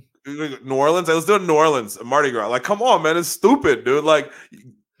mean, New Orleans. Let's do it in New Orleans, Mardi Gras. Like, come on, man, it's stupid, dude. Like,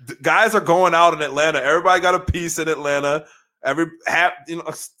 guys are going out in Atlanta. Everybody got a piece in Atlanta.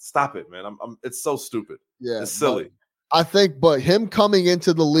 Stop it, man. It's so stupid. Yeah, it's silly. I think, but him coming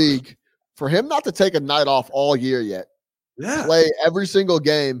into the league, for him not to take a night off all year yet, play every single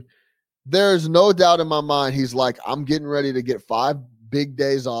game, there's no doubt in my mind he's like, I'm getting ready to get 5 big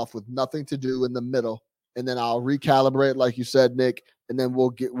days off with nothing to do in the middle, and then I'll recalibrate, like you said, Nick, and then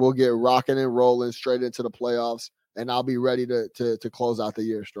we'll get rocking and rolling straight into the playoffs, and I'll be ready to close out the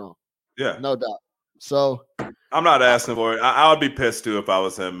year strong. Yeah, no doubt. So I'm not asking for it. I would be pissed too if I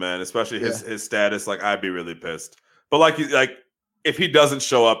was him, man. Especially his status. Like, I'd be really pissed. But like if he doesn't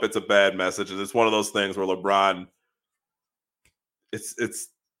show up, it's a bad message. And it's one of those things where LeBron,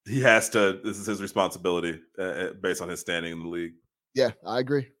 he has to. This is his responsibility based on his standing in the league. Yeah, I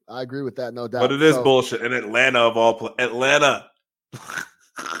agree. I agree with that, no doubt. But it is bullshit. In Atlanta, of all Atlanta,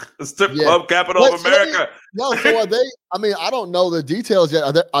 the strip club capital of America. So are they? I mean, I don't know the details yet.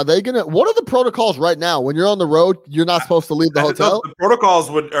 Are they gonna? What are the protocols right now? When you're on the road, you're not supposed to leave the hotel. The protocols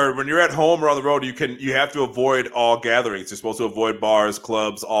when you're at home or on the road, you have to avoid all gatherings. You're supposed to avoid bars,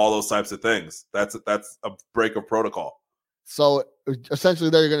 clubs, all those types of things. That's a break of protocol. So essentially,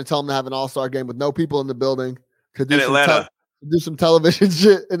 they're going to tell them to have an all-star game with no people in the building. In Atlanta. Do some television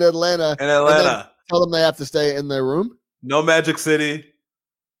shit in Atlanta. Tell them they have to stay in their room. No Magic City.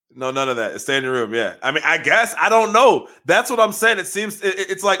 No, none of that. Stay in your room. Yeah. I mean, I guess. I don't know. That's what I'm saying. It seems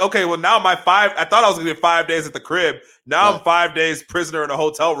it's like, okay, well, now I thought I was going to get 5 days at the crib. Now I'm 5 days prisoner in a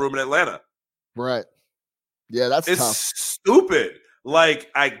hotel room in Atlanta. Right. Yeah, it's tough. Stupid.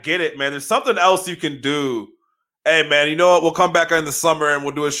 Like, I get it, man. There's something else you can do. Hey, man, you know what? We'll come back in the summer and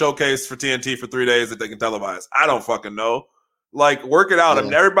we'll do a showcase for TNT for 3 days that they can televise. I don't fucking know. Like, work it out.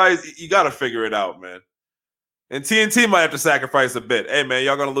 Yeah. I mean, you got to figure it out, man. And TNT might have to sacrifice a bit. Hey, man,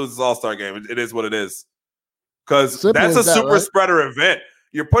 y'all going to lose this All-Star game. It is what it is. Because that's a super spreader event.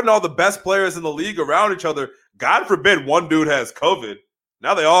 You're putting all the best players in the league around each other. God forbid one dude has COVID.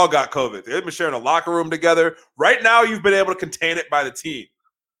 Now they all got COVID. They've been sharing a locker room together. Right now, you've been able to contain it by the team.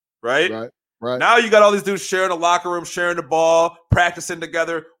 right? Right. Now you got all these dudes sharing a locker room, sharing the ball, practicing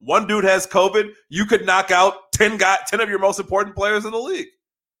together. One dude has COVID. You could knock out 10 of your most important players in the league.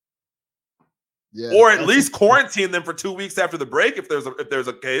 Yeah, or at least quarantine them for 2 weeks after the break if there's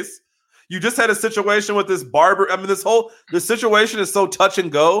a case. You just had a situation with this barber. I mean, this situation is so touch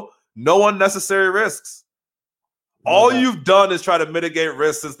and go. No unnecessary risks. All you've done is try to mitigate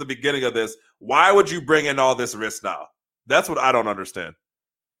risk since the beginning of this. Why would you bring in all this risk now? That's what I don't understand.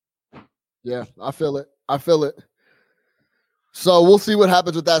 Yeah, I feel it. So we'll see what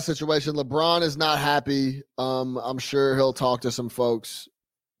happens with that situation. LeBron is not happy. I'm sure he'll talk to some folks,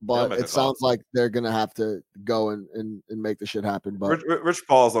 but it sounds like they're gonna have to go and make the shit happen. But Rich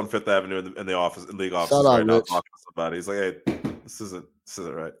Paul's on Fifth Avenue in the office, in league office right now, talking to somebody. He's like, "Hey, this isn't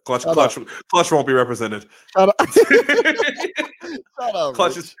right. Clutch won't be represented. Shut up.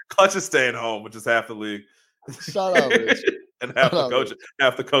 Clutch is staying home, which is half the league. Shut up, Rich. And half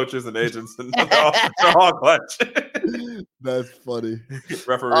the coaches and agents, and they're all Clutch. That's funny.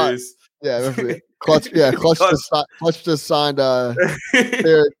 Referees. Referee. Clutch. Yeah, Clutch just signed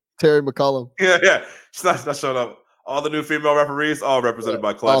Terry McCollum. Yeah. She's not showing up. All the new female referees, all represented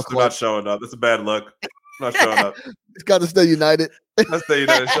by Clutch. They're not showing up. It's a bad look. Not showing up. He's got to stay united. Let's stay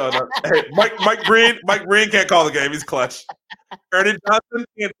united. Showing up. Hey, Mike Green can't call the game. He's Clutch. Ernie Johnson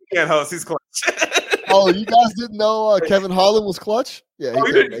can't host. He's Clutch. Oh, you guys didn't know Kevin Harlan was Clutch? Yeah.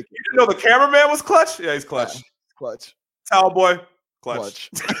 You didn't know the cameraman was Clutch? Yeah, he's Clutch. Yeah, Clutch. Towel boy, Clutch.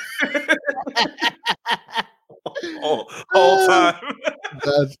 Whole time.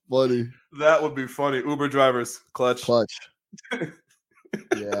 That's funny. That would be funny. Uber drivers, Clutch.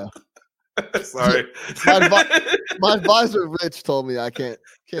 Yeah. Sorry. My advisor Rich told me I can't.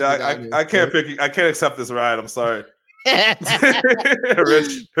 I can't pick. I can't accept this ride. I'm sorry. Rich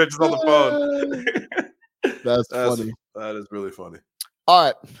is on the phone. That's funny. That is really funny. All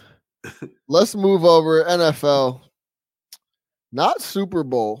right, let's move over NFL. Not Super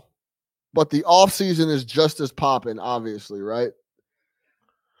Bowl, but the offseason is just as popping, obviously, right?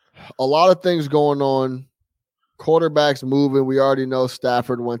 A lot of things going on. Quarterbacks moving. We already know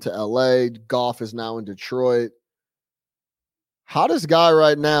Stafford went to LA. Goff is now in Detroit. Hottest guy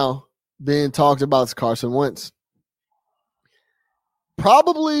right now being talked about is Carson Wentz.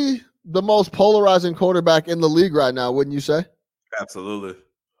 Probably the most polarizing quarterback in the league right now, wouldn't you say? Absolutely.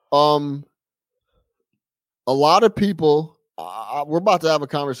 A lot of people, we're about to have a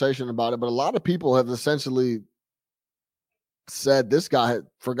conversation about it, but a lot of people have essentially said this guy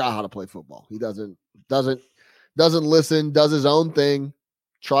forgot how to play football. He doesn't listen, does his own thing,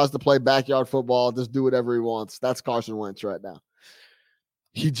 tries to play backyard football, just do whatever he wants. That's Carson Wentz right now.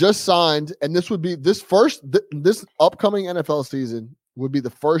 He just signed, and this would be this upcoming NFL season would be the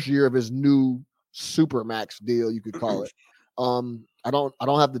first year of his new super max deal, you could call it. I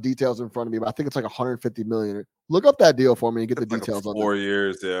don't have the details in front of me, but I think it's like $150 million. Look up that deal for me and get the details on 4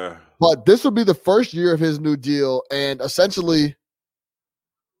 years, yeah. But this would be the first year of his new deal, and essentially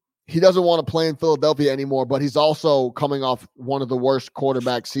he doesn't want to play in Philadelphia anymore, but he's also coming off one of the worst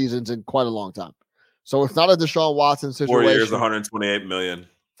quarterback seasons in quite a long time. So it's not a Deshaun Watson situation. 4 years, $128 million.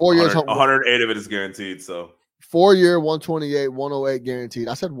 4 years, 108 of it is guaranteed. So 4 year, 128, 108 guaranteed.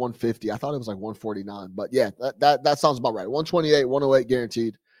 I said 150. I thought it was like 149, but yeah, that sounds about right. 128, 108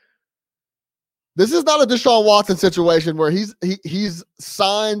 guaranteed. This is not a Deshaun Watson situation where he's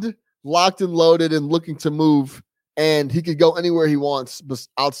signed, locked and loaded, and looking to move, and he could go anywhere he wants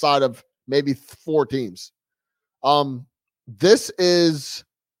outside of maybe 4 teams. This is,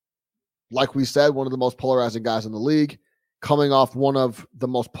 like we said, one of the most polarizing guys in the league, coming off one of the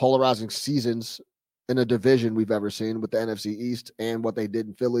most polarizing seasons in a division we've ever seen with the NFC East and what they did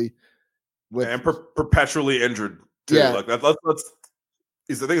in Philly. And perpetually injured, too. Yeah. Like I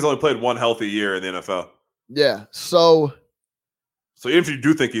think he's only played one healthy year in the NFL. Yeah. So even if you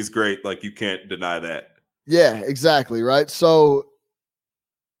do think he's great, like you can't deny that. Yeah, exactly. Right. So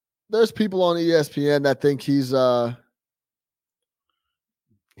there's people on ESPN that think he's a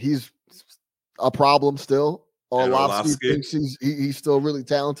problem still. Orlovsky thinks he's still really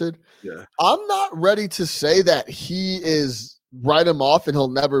talented. Yeah. I'm not ready to say that he is write him off and he'll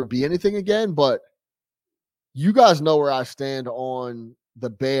never be anything again, but you guys know where I stand on the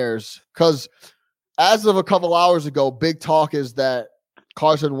Bears, because as of a couple hours ago, big talk is that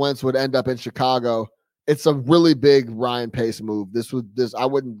Carson Wentz would end up in Chicago. It's a really big Ryan Pace move. This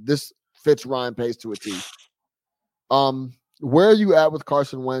fits Ryan Pace to a T. Where are you at with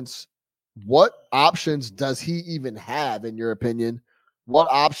Carson Wentz? What options does he even have, in your opinion? What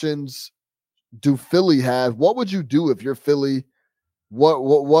options do Philly have? What would you do if you're Philly?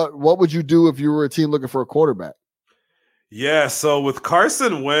 What would you do if you were a team looking for a quarterback? Yeah, so with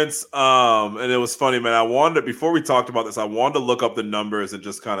Carson Wentz, and it was funny, man. Before we talked about this, I wanted to look up the numbers and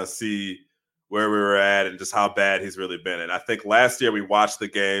just kind of see where we were at and just how bad he's really been. And I think last year we watched the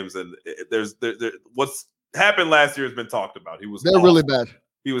games, and what's happened last year has been talked about. They're awful. Really bad.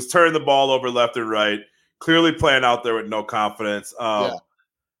 He was turning the ball over left and right, clearly playing out there with no confidence.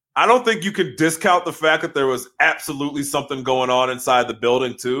 I don't think you can discount the fact that there was absolutely something going on inside the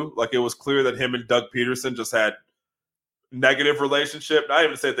building too. Like, it was clear that him and Doug Peterson just had negative relationship. Not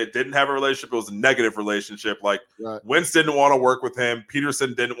even to say that they didn't have a relationship, it was a negative relationship. Like, Wentz didn't want to work with him.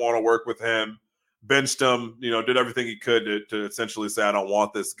 Peterson didn't want to work with him. Benched him, did everything he could to essentially say, I don't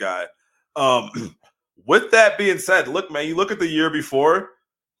want this guy. With that being said, look, man, you look at the year before,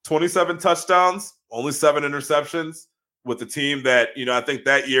 27 touchdowns, only 7 interceptions with the team that, I think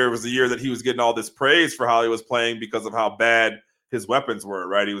that year was the year that he was getting all this praise for how he was playing because of how bad his weapons were,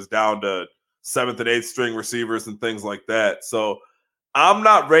 right? He was down to 7th and 8th string receivers and things like that. So I'm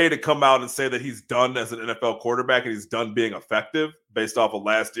not ready to come out and say that he's done as an NFL quarterback and he's done being effective based off of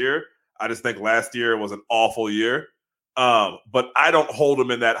last year. I just think last year was an awful year. But I don't hold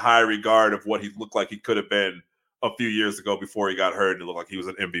him in that high regard of what he looked like he could have been a few years ago before he got hurt and it looked like he was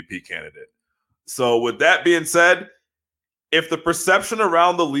an MVP candidate. So with that being said, if the perception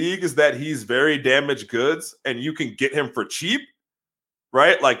around the league is that he's very damaged goods and you can get him for cheap,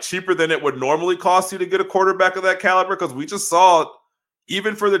 right? Like cheaper than it would normally cost you to get a quarterback of that caliber. Because we just saw,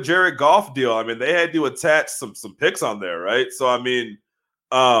 even for the Jared Goff deal, I mean, they had to attach some picks on there, right? So, I mean,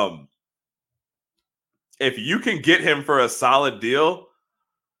 if you can get him for a solid deal,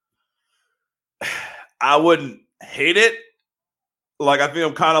 I wouldn't hate it. Like, I think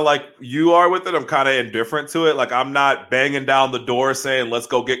I'm kind of like you are with it. I'm kind of indifferent to it. Like, I'm not banging down the door saying, let's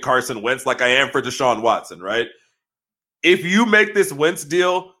go get Carson Wentz like I am for Deshaun Watson, right? If you make this Wentz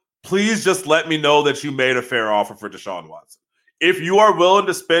deal, please just let me know that you made a fair offer for Deshaun Watson. If you are willing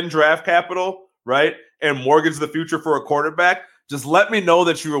to spend draft capital, right, and mortgage the future for a quarterback, just let me know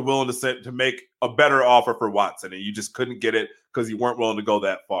that you were willing to make a better offer for Watson and you just couldn't get it because you weren't willing to go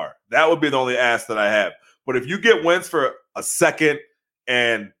that far. That would be the only ask that I have. But if you get Wentz for a second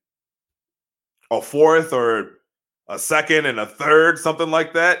and a fourth or a second and a third, something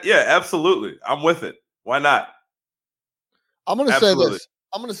like that, yeah, absolutely. I'm with it. Why not? I'm going to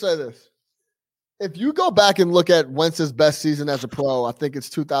say this. If you go back and look at Wentz's best season as a pro, I think it's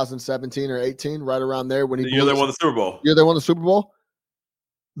 2017 or 18, right around there when they won the Super Bowl. Yeah, they won the Super Bowl.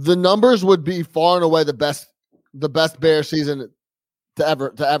 The numbers would be far and away the best Bears season to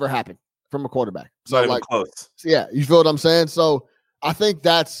ever happen from a quarterback. So, like, close. Yeah, you feel what I'm saying? So I think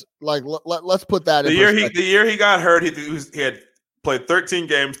that's like let's put that in perspective. The year he got hurt, he had played 13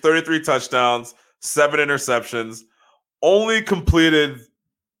 games, 33 touchdowns, 7 interceptions. Only completed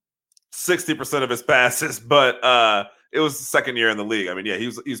 60% of his passes, but it was the second year in the league. I mean, yeah, he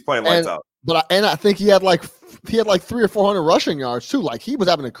was playing lights out. But I think he had like 300 or 400 rushing yards too. Like, he was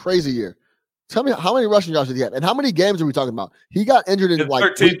having a crazy year. Tell me, how many rushing yards did he have? And how many games are we talking about? He got injured in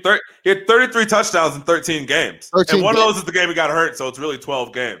he had 33 touchdowns in 13 games. And one of those is the game he got hurt, so it's really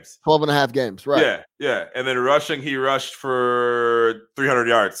 12 games. 12 and a half games, right? Yeah. And then rushing, he rushed for 300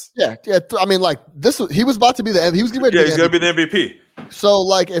 yards. Yeah. I mean, like, he was about to be he was getting ready he's going to be the MVP. So,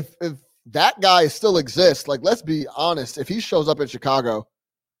 like, if that guy still exists, like, let's be honest, if he shows up in Chicago,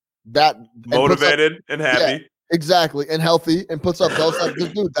 motivated and happy. Yeah, exactly. And healthy and puts up those, like,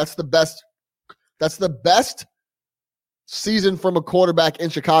 dude, that's the best. That's the best season from a quarterback in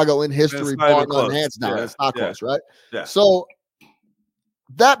Chicago in history, bar none, hands down. It's not close, right? Yeah. So,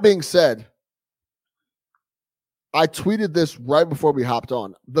 that being said, I tweeted this right before we hopped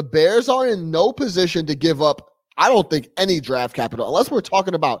on. The Bears are in no position to give up, I don't think, any draft capital, unless we're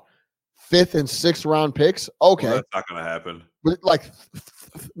talking about 5th and 6th round picks. Okay. Well, that's not going to happen. But like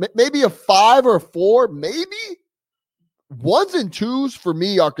maybe a 5 or 4, maybe. 1s and 2s for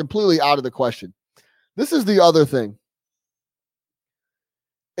me are completely out of the question. This is the other thing.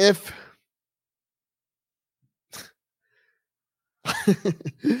 This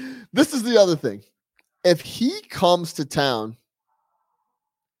is the other thing. If he comes to town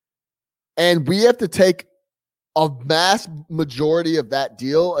and we have to take a mass majority of that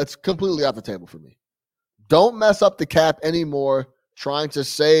deal, it's completely off the table for me. Don't mess up the cap anymore trying to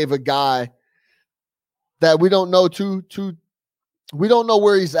save a guy that we don't know we don't know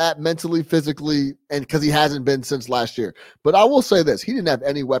where he's at mentally, physically, and because he hasn't been since last year. But I will say this, he didn't have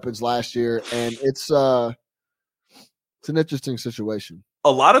any weapons last year, and it's an interesting situation. A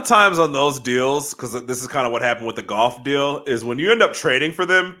lot of times on those deals, because this is kind of what happened with the Goff deal, is when you end up trading for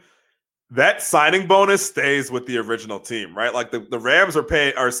them, that signing bonus stays with the original team, right? Like the Rams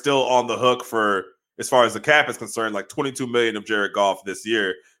are still on the hook for as far as the cap is concerned, like $22 million of Jared Goff this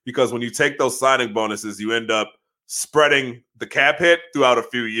year, because when you take those signing bonuses, you end up spreading the cap hit throughout a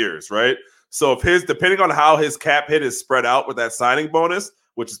few years, right? So if depending on how his cap hit is spread out with that signing bonus,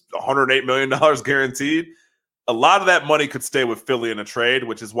 which is $108 million guaranteed, a lot of that money could stay with Philly in a trade,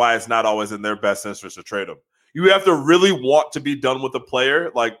 which is why it's not always in their best interest to trade him. You have to really want to be done with a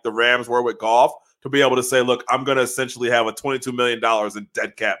player like the Rams were with Goff to be able to say, look, I'm going to essentially have a $22 million in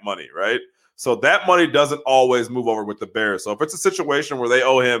dead cap money, right? So that money doesn't always move over with the Bears. So if it's a situation where they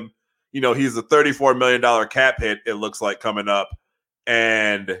owe him, he's a $34 million cap hit, it looks like coming up,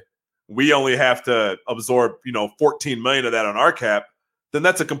 and we only have to absorb, $14 million of that on our cap, then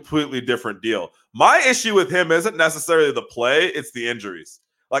that's a completely different deal. My issue with him isn't necessarily the play, it's the injuries.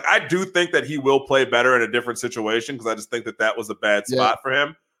 Like, I do think that he will play better in a different situation because I just think that was a bad spot for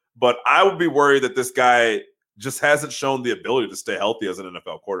him. But I would be worried that this guy just hasn't shown the ability to stay healthy as an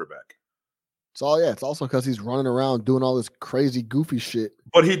NFL quarterback. It's also because he's running around doing all this crazy, goofy shit.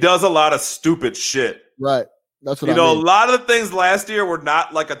 But he does a lot of stupid shit. Right. That's what I mean. A lot of the things last year were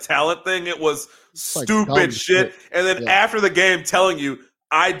not like a talent thing. It was stupid shit. And then after the game telling you,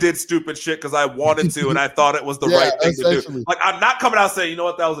 I did stupid shit because I wanted to and I thought it was the right thing to do. Like, I'm not coming out saying, you know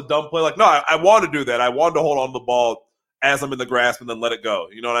what, that was a dumb play. Like, no, I wanted to do that. I wanted to hold on to the ball as I'm in the grasp and then let it go.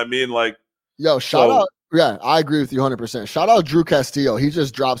 You know what I mean? Like, shout out. Yeah, I agree with you 100%. Shout out Drew Castillo. He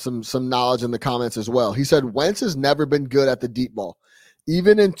just dropped some knowledge in the comments as well. He said Wentz has never been good at the deep ball.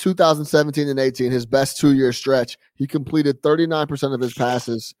 Even in 2017 and 18, his best 2-year stretch, he completed 39% of his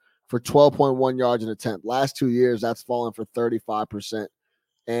passes for 12.1 yards an attempt. Last 2 years, that's fallen for 35%.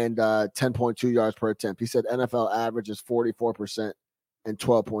 And 10.2 yards per attempt. He said NFL average is 44% and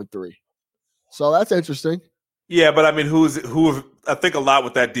 12.3. So that's interesting. Yeah, but I mean, I think a lot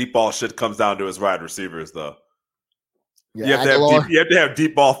with that deep ball shit comes down to his wide receivers, though. Yeah, you have to have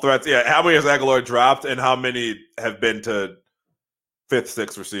deep ball threats. Yeah, how many has Aguilar dropped, and how many have been to 5th,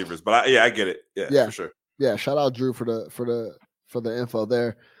 6th receivers? But I get it. Yeah, for sure. Yeah, shout out Drew for the info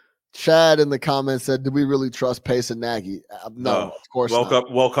there. Chad in the comments said, "Do we really trust Pace and Nagy?" No, of course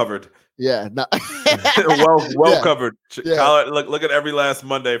not. Well covered. Yeah, no. well covered. Yeah. Look at every last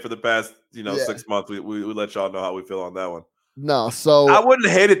Monday for the past 6 months. We let y'all know how we feel on that one. No, so I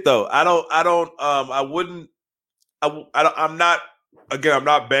wouldn't hate it though. I'm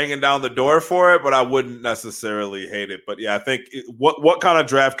not banging down the door for it, but I wouldn't necessarily hate it. But yeah, I think what kind of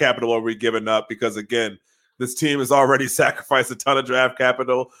draft capital are we giving up? Because again, this team has already sacrificed a ton of draft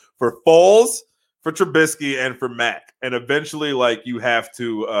capital for Foles, for Trubisky, and for Mac. And eventually, like, you have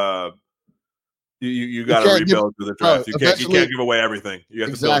to you got to rebuild through the draft. You can't give away everything. You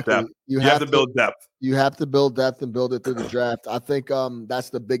have to build depth. You have to build depth. You have to build depth and build it through the draft. I think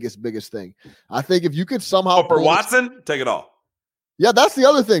that's the biggest thing. I think if you could somehow for Watson, take it all. Yeah, that's the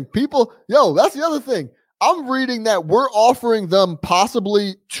other thing. That's the other thing. I'm reading that we're offering them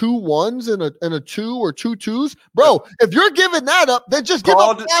possibly 2 1s and a 2 or 2 2s. Bro, if you're giving that up, then just give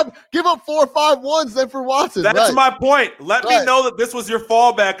up 4 or 5 1s then for Watson. That's my point. Let me know that this was your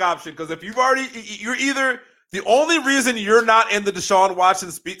fallback option, because if you're either the only reason you're not in the Deshaun Watson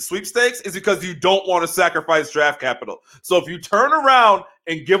sweepstakes is because you don't want to sacrifice draft capital. So if you turn around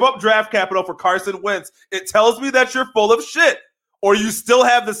and give up draft capital for Carson Wentz, it tells me that you're full of shit. Or you still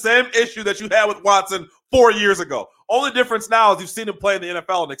have the same issue that you had with Watson 4 years ago. Only difference now is you've seen him play in the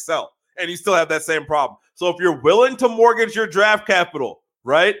NFL and excel, and you still have that same problem. So if you're willing to mortgage your draft capital,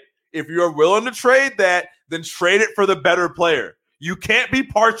 right? If you're willing to trade that, then trade it for the better player. You can't be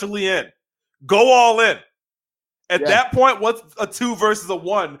partially in. Go all in. At that point, what's a 2 versus a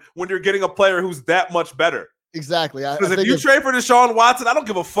 1 when you're getting a player who's that much better? Exactly. Because if you trade for Deshaun Watson, I don't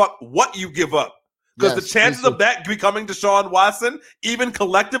give a fuck what you give up. Because the chances of that becoming Deshaun Watson, even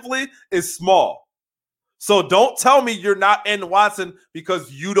collectively, is small. So don't tell me you're not in Watson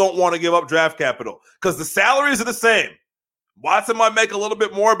because you don't want to give up draft capital. Because the salaries are the same. Watson might make a little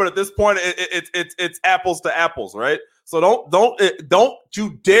bit more, but at this point, it's apples to apples, right? So don't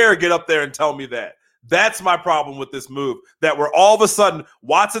you dare get up there and tell me that. That's my problem with this move. That we're all of a sudden,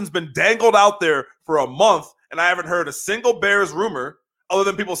 Watson's been dangled out there for a month, and I haven't heard a single Bears rumor other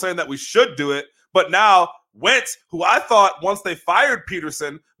than people saying that we should do it. But now Wentz, who I thought once they fired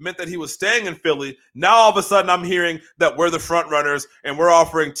Peterson meant that he was staying in Philly, now all of a sudden I'm hearing that we're the front runners and we're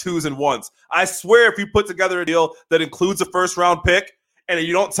offering 2s and 1s. I swear if you put together a deal that includes a first-round pick and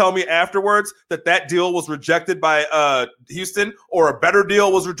you don't tell me afterwards that deal was rejected by Houston or a better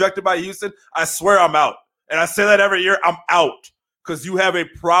deal was rejected by Houston, I swear I'm out. And I say that every year, I'm out because you have a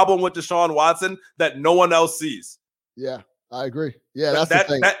problem with Deshaun Watson that no one else sees. Yeah. I agree. Yeah, that's the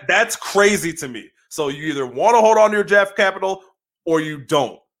thing. That's crazy to me. So you either want to hold on to your draft capital or you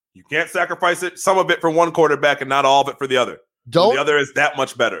don't. You can't sacrifice it, some of it for one quarterback and not all of it for the other. The other is that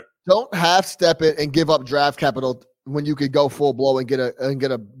much better. Don't half step it and give up draft capital when you could go full blow and get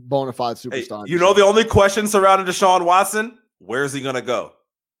a bona fide superstar. Hey, the only question surrounding Deshaun Watson, where is he going to go?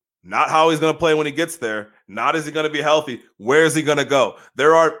 Not how he's going to play when he gets there. Not is he going to be healthy. Where is he going to go?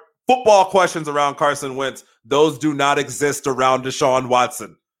 There are football questions around Carson Wentz. Those do not exist around Deshaun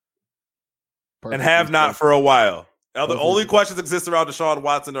Watson. Perfect. And have not for a while. Now, the only questions exist around Deshaun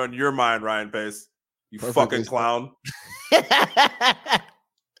Watson are in your mind, Ryan Pace. You fucking clown.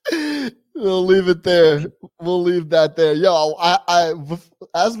 We'll leave it there. We'll leave that there. Yo, I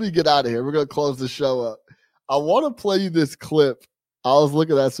as we get out of here, we're going to close the show up. I want to play you this clip. I was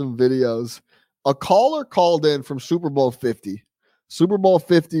looking at some videos. A caller called in from Super Bowl 50. Super Bowl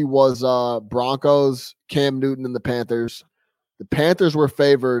 50 was Broncos, Cam Newton, and the Panthers. The Panthers were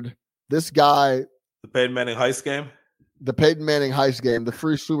favored. This guy. The Peyton Manning Heist game? The Peyton Manning Heist game. The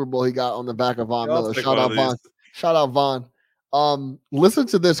free Super Bowl he got on the back of Von Miller. Shout out Von. Shout out Von. Listen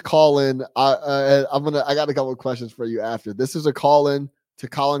to this call in. I got a couple of questions for you after. This is a call in to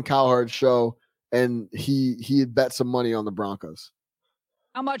Colin Cowherd's show, and he had bet some money on the Broncos.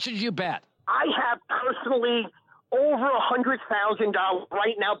 How much did you bet? I have personally over $100,000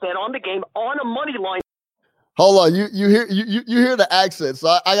 right now bet on the game on a money line. Hold on, you hear the accent,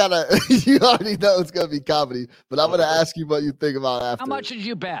 so I gotta. You already know it's gonna be comedy, but I'm gonna ask you what you think about after. How much did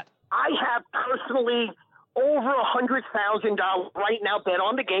you bet? I have personally over $100,000 right now bet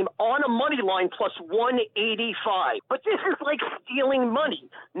on the game on a money line plus 185. But this is like stealing money.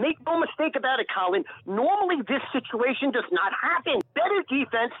 Make no mistake about it, Colin. Normally this situation does not happen. Better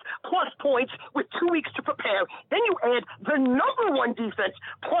defense plus points with 2 weeks to prepare. Then you add the number one defense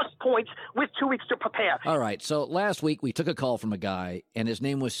plus points with 2 weeks to prepare. All right. So last week we took a call from a guy, and his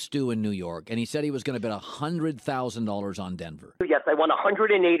name was Stu in New York, and he said he was going to bet $100,000 on Denver. Yes, I won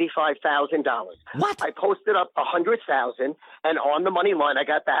 $185,000. What? I posted up $100,000, and on the money line I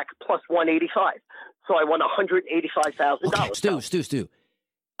got back plus 185. So I won $185,000. Okay, Stu.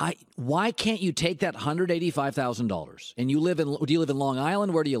 Why can't you take that $185,000? And do you live in Long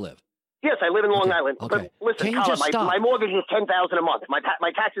Island? Where do you live? Yes, I live in Long Island. Okay. But listen, Colin, my mortgage is $10,000 a month.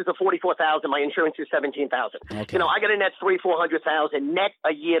 My taxes are $44,000. My insurance is $17,000. Okay. I got a net $400,000 net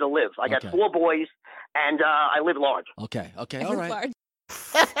a year to live. I got 4 boys, and I live large. Okay, all right.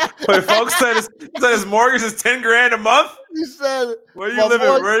 Wait, folks said his mortgage is $10,000 a month. He said, "Where are you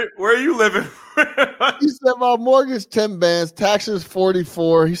living? Where are you living?" He said, "My mortgage 10 bands, taxes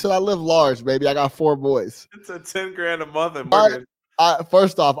 44." He said, "I live large, baby. I got 4 boys." It's a $10,000 a month in mortgage.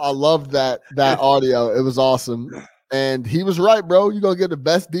 First off, I loved that audio. It was awesome, and he was right, bro. You're gonna get the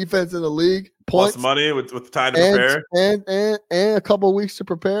best defense in the league. Points, plus money with time to prepare, and a couple of weeks to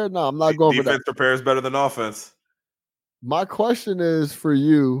prepare. No, I'm not going for that. Defense prepares better than offense. My question is for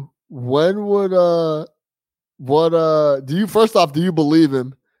you: when would do you believe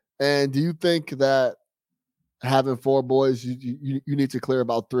him, and do you think that having 4 boys, you need to clear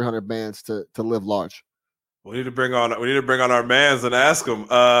about 300 bands to live large? We need to bring on our mans and ask them.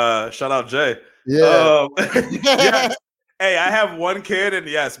 Shout out Jay. Yeah. Yeah. Hey, I have 1 kid, and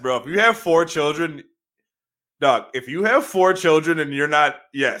yes, bro. If you have 4 children, dog. If you have 4 children and you're not,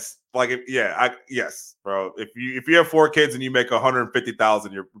 yes. Yes, bro. If you have 4 kids and you make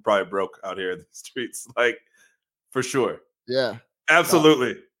 $150,000, you're probably broke out here in the streets, like for sure. Yeah,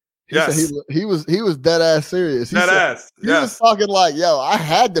 absolutely. Yes, he was dead ass serious. He was talking like, "Yo, I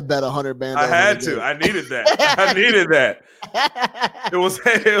had to bet 100 bands. I had to. I needed that. I needed that. It was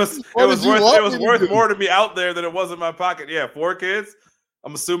worth more to me out there than it was in my pocket. Yeah, 4 kids.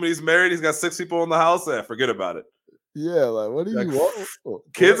 I'm assuming he's married. He's got 6 people in the house. Yeah, forget about it. Yeah, like what do you want?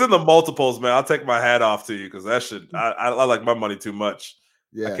 Kids in the multiples, man. I'll take my hat off to you because that shit. I like my money too much.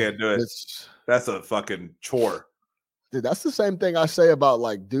 Yeah, I can't do it. That's a fucking chore. Dude, that's the same thing I say about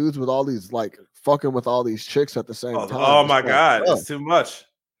like dudes with all these like fucking with all these chicks at the same time. Oh my god, it's too much.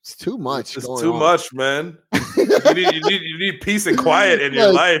 It's too much. It's too much, man. you need peace and quiet in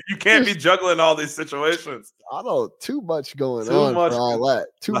your life. You can't be juggling all these situations. I know too much going on for all that.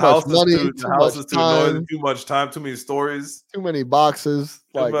 Too much money. The house is too noisy. Too much time. Too many stories. Too many boxes.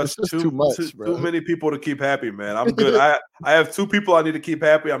 It's just too much, bro. Too many people to keep happy, man. I'm good. I have 2 people I need to keep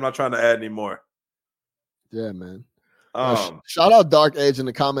happy. I'm not trying to add any more. Yeah, man. Shout out Dark Age in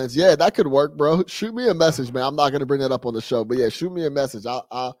the comments. Yeah, that could work, bro. Shoot me a message, man. I'm not gonna bring that up on the show, but yeah, shoot me a message.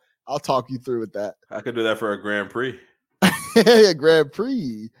 I'll talk you through with that. I could do that for a Grand Prix. Yeah, Grand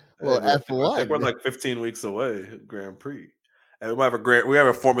Prix. Well, F1. I think we're like 15 weeks away. Grand Prix, and we have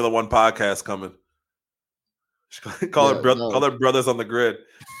a Formula 1 podcast coming. Call it Brothers on the Grid.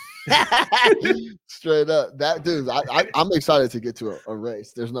 Straight up. That dude, I'm excited to get to a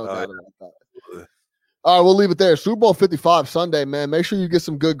race. There's no doubt about that. All right, we'll leave it there. Super Bowl 55 Sunday, man. Make sure you get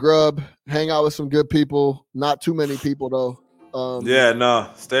some good grub, hang out with some good people. Not too many people though.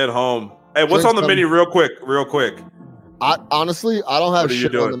 Stay at home. Hey, what's on the menu real quick? I honestly don't have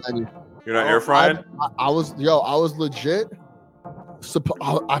shit on the menu. You're not air frying? I was legit.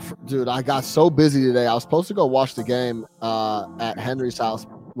 Dude, I got so busy today. I was supposed to go watch the game at Henry's house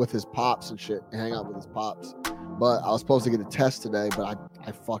with his pops and shit, and hang out with his pops. But I was supposed to get a test today, but I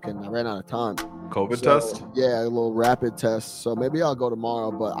ran out of time. COVID test? Yeah, a little rapid test. So maybe I'll go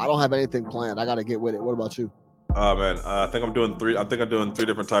tomorrow, but I don't have anything planned. I got to get with it. What about you? Oh man, I think I'm doing three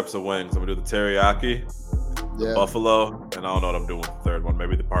different types of wings. I'm gonna do the teriyaki, the buffalo, and I don't know what I'm doing with the third one.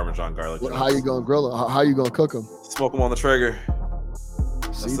 Maybe the Parmesan garlic. How you gonna grill them? How you gonna cook them? Smoke them on the Traeger.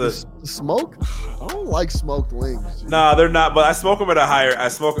 See, the smoke? I don't like smoked wings. Dude. Nah, they're not. But I smoke them at a higher.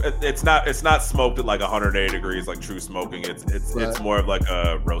 It's not smoked at like 180 degrees, like true smoking. It's more of like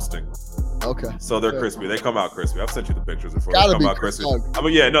a roasting. Okay. So they're crispy. They come out crispy. I've sent you the pictures before. Gotta they come be out crispy. crispy.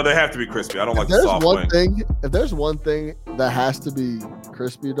 They have to be crispy. I don't like the soft wing. If there's one thing that has to be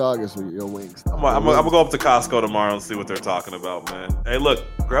crispy, dog, is your wings. I'm gonna go up to Costco tomorrow and see what they're talking about, man. Hey, look,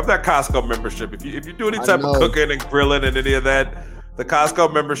 grab that Costco membership. If you do any type of cooking and grilling and any of that, the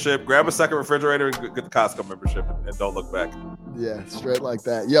Costco membership, grab a second refrigerator and get the Costco membership and don't look back. Yeah, straight like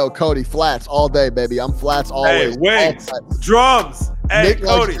that. Yo, Cody, flats all day, baby. I'm flats always. Hey, wings, drums. Hey, Nick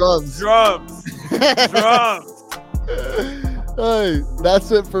Cody, drums. Drums. Hey,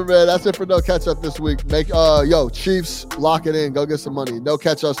 that's it for No Catch Up this week. Chiefs, lock it in. Go get some money. No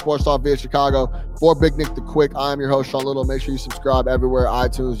Catch Up Sports Talk via Chicago. For Big Nick the Quick, I am your host, Sean Little. Make sure you subscribe everywhere,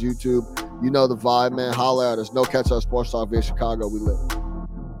 iTunes, YouTube. You know the vibe, man. Holler at us. No Catch Up Sports Talk via Chicago. We live.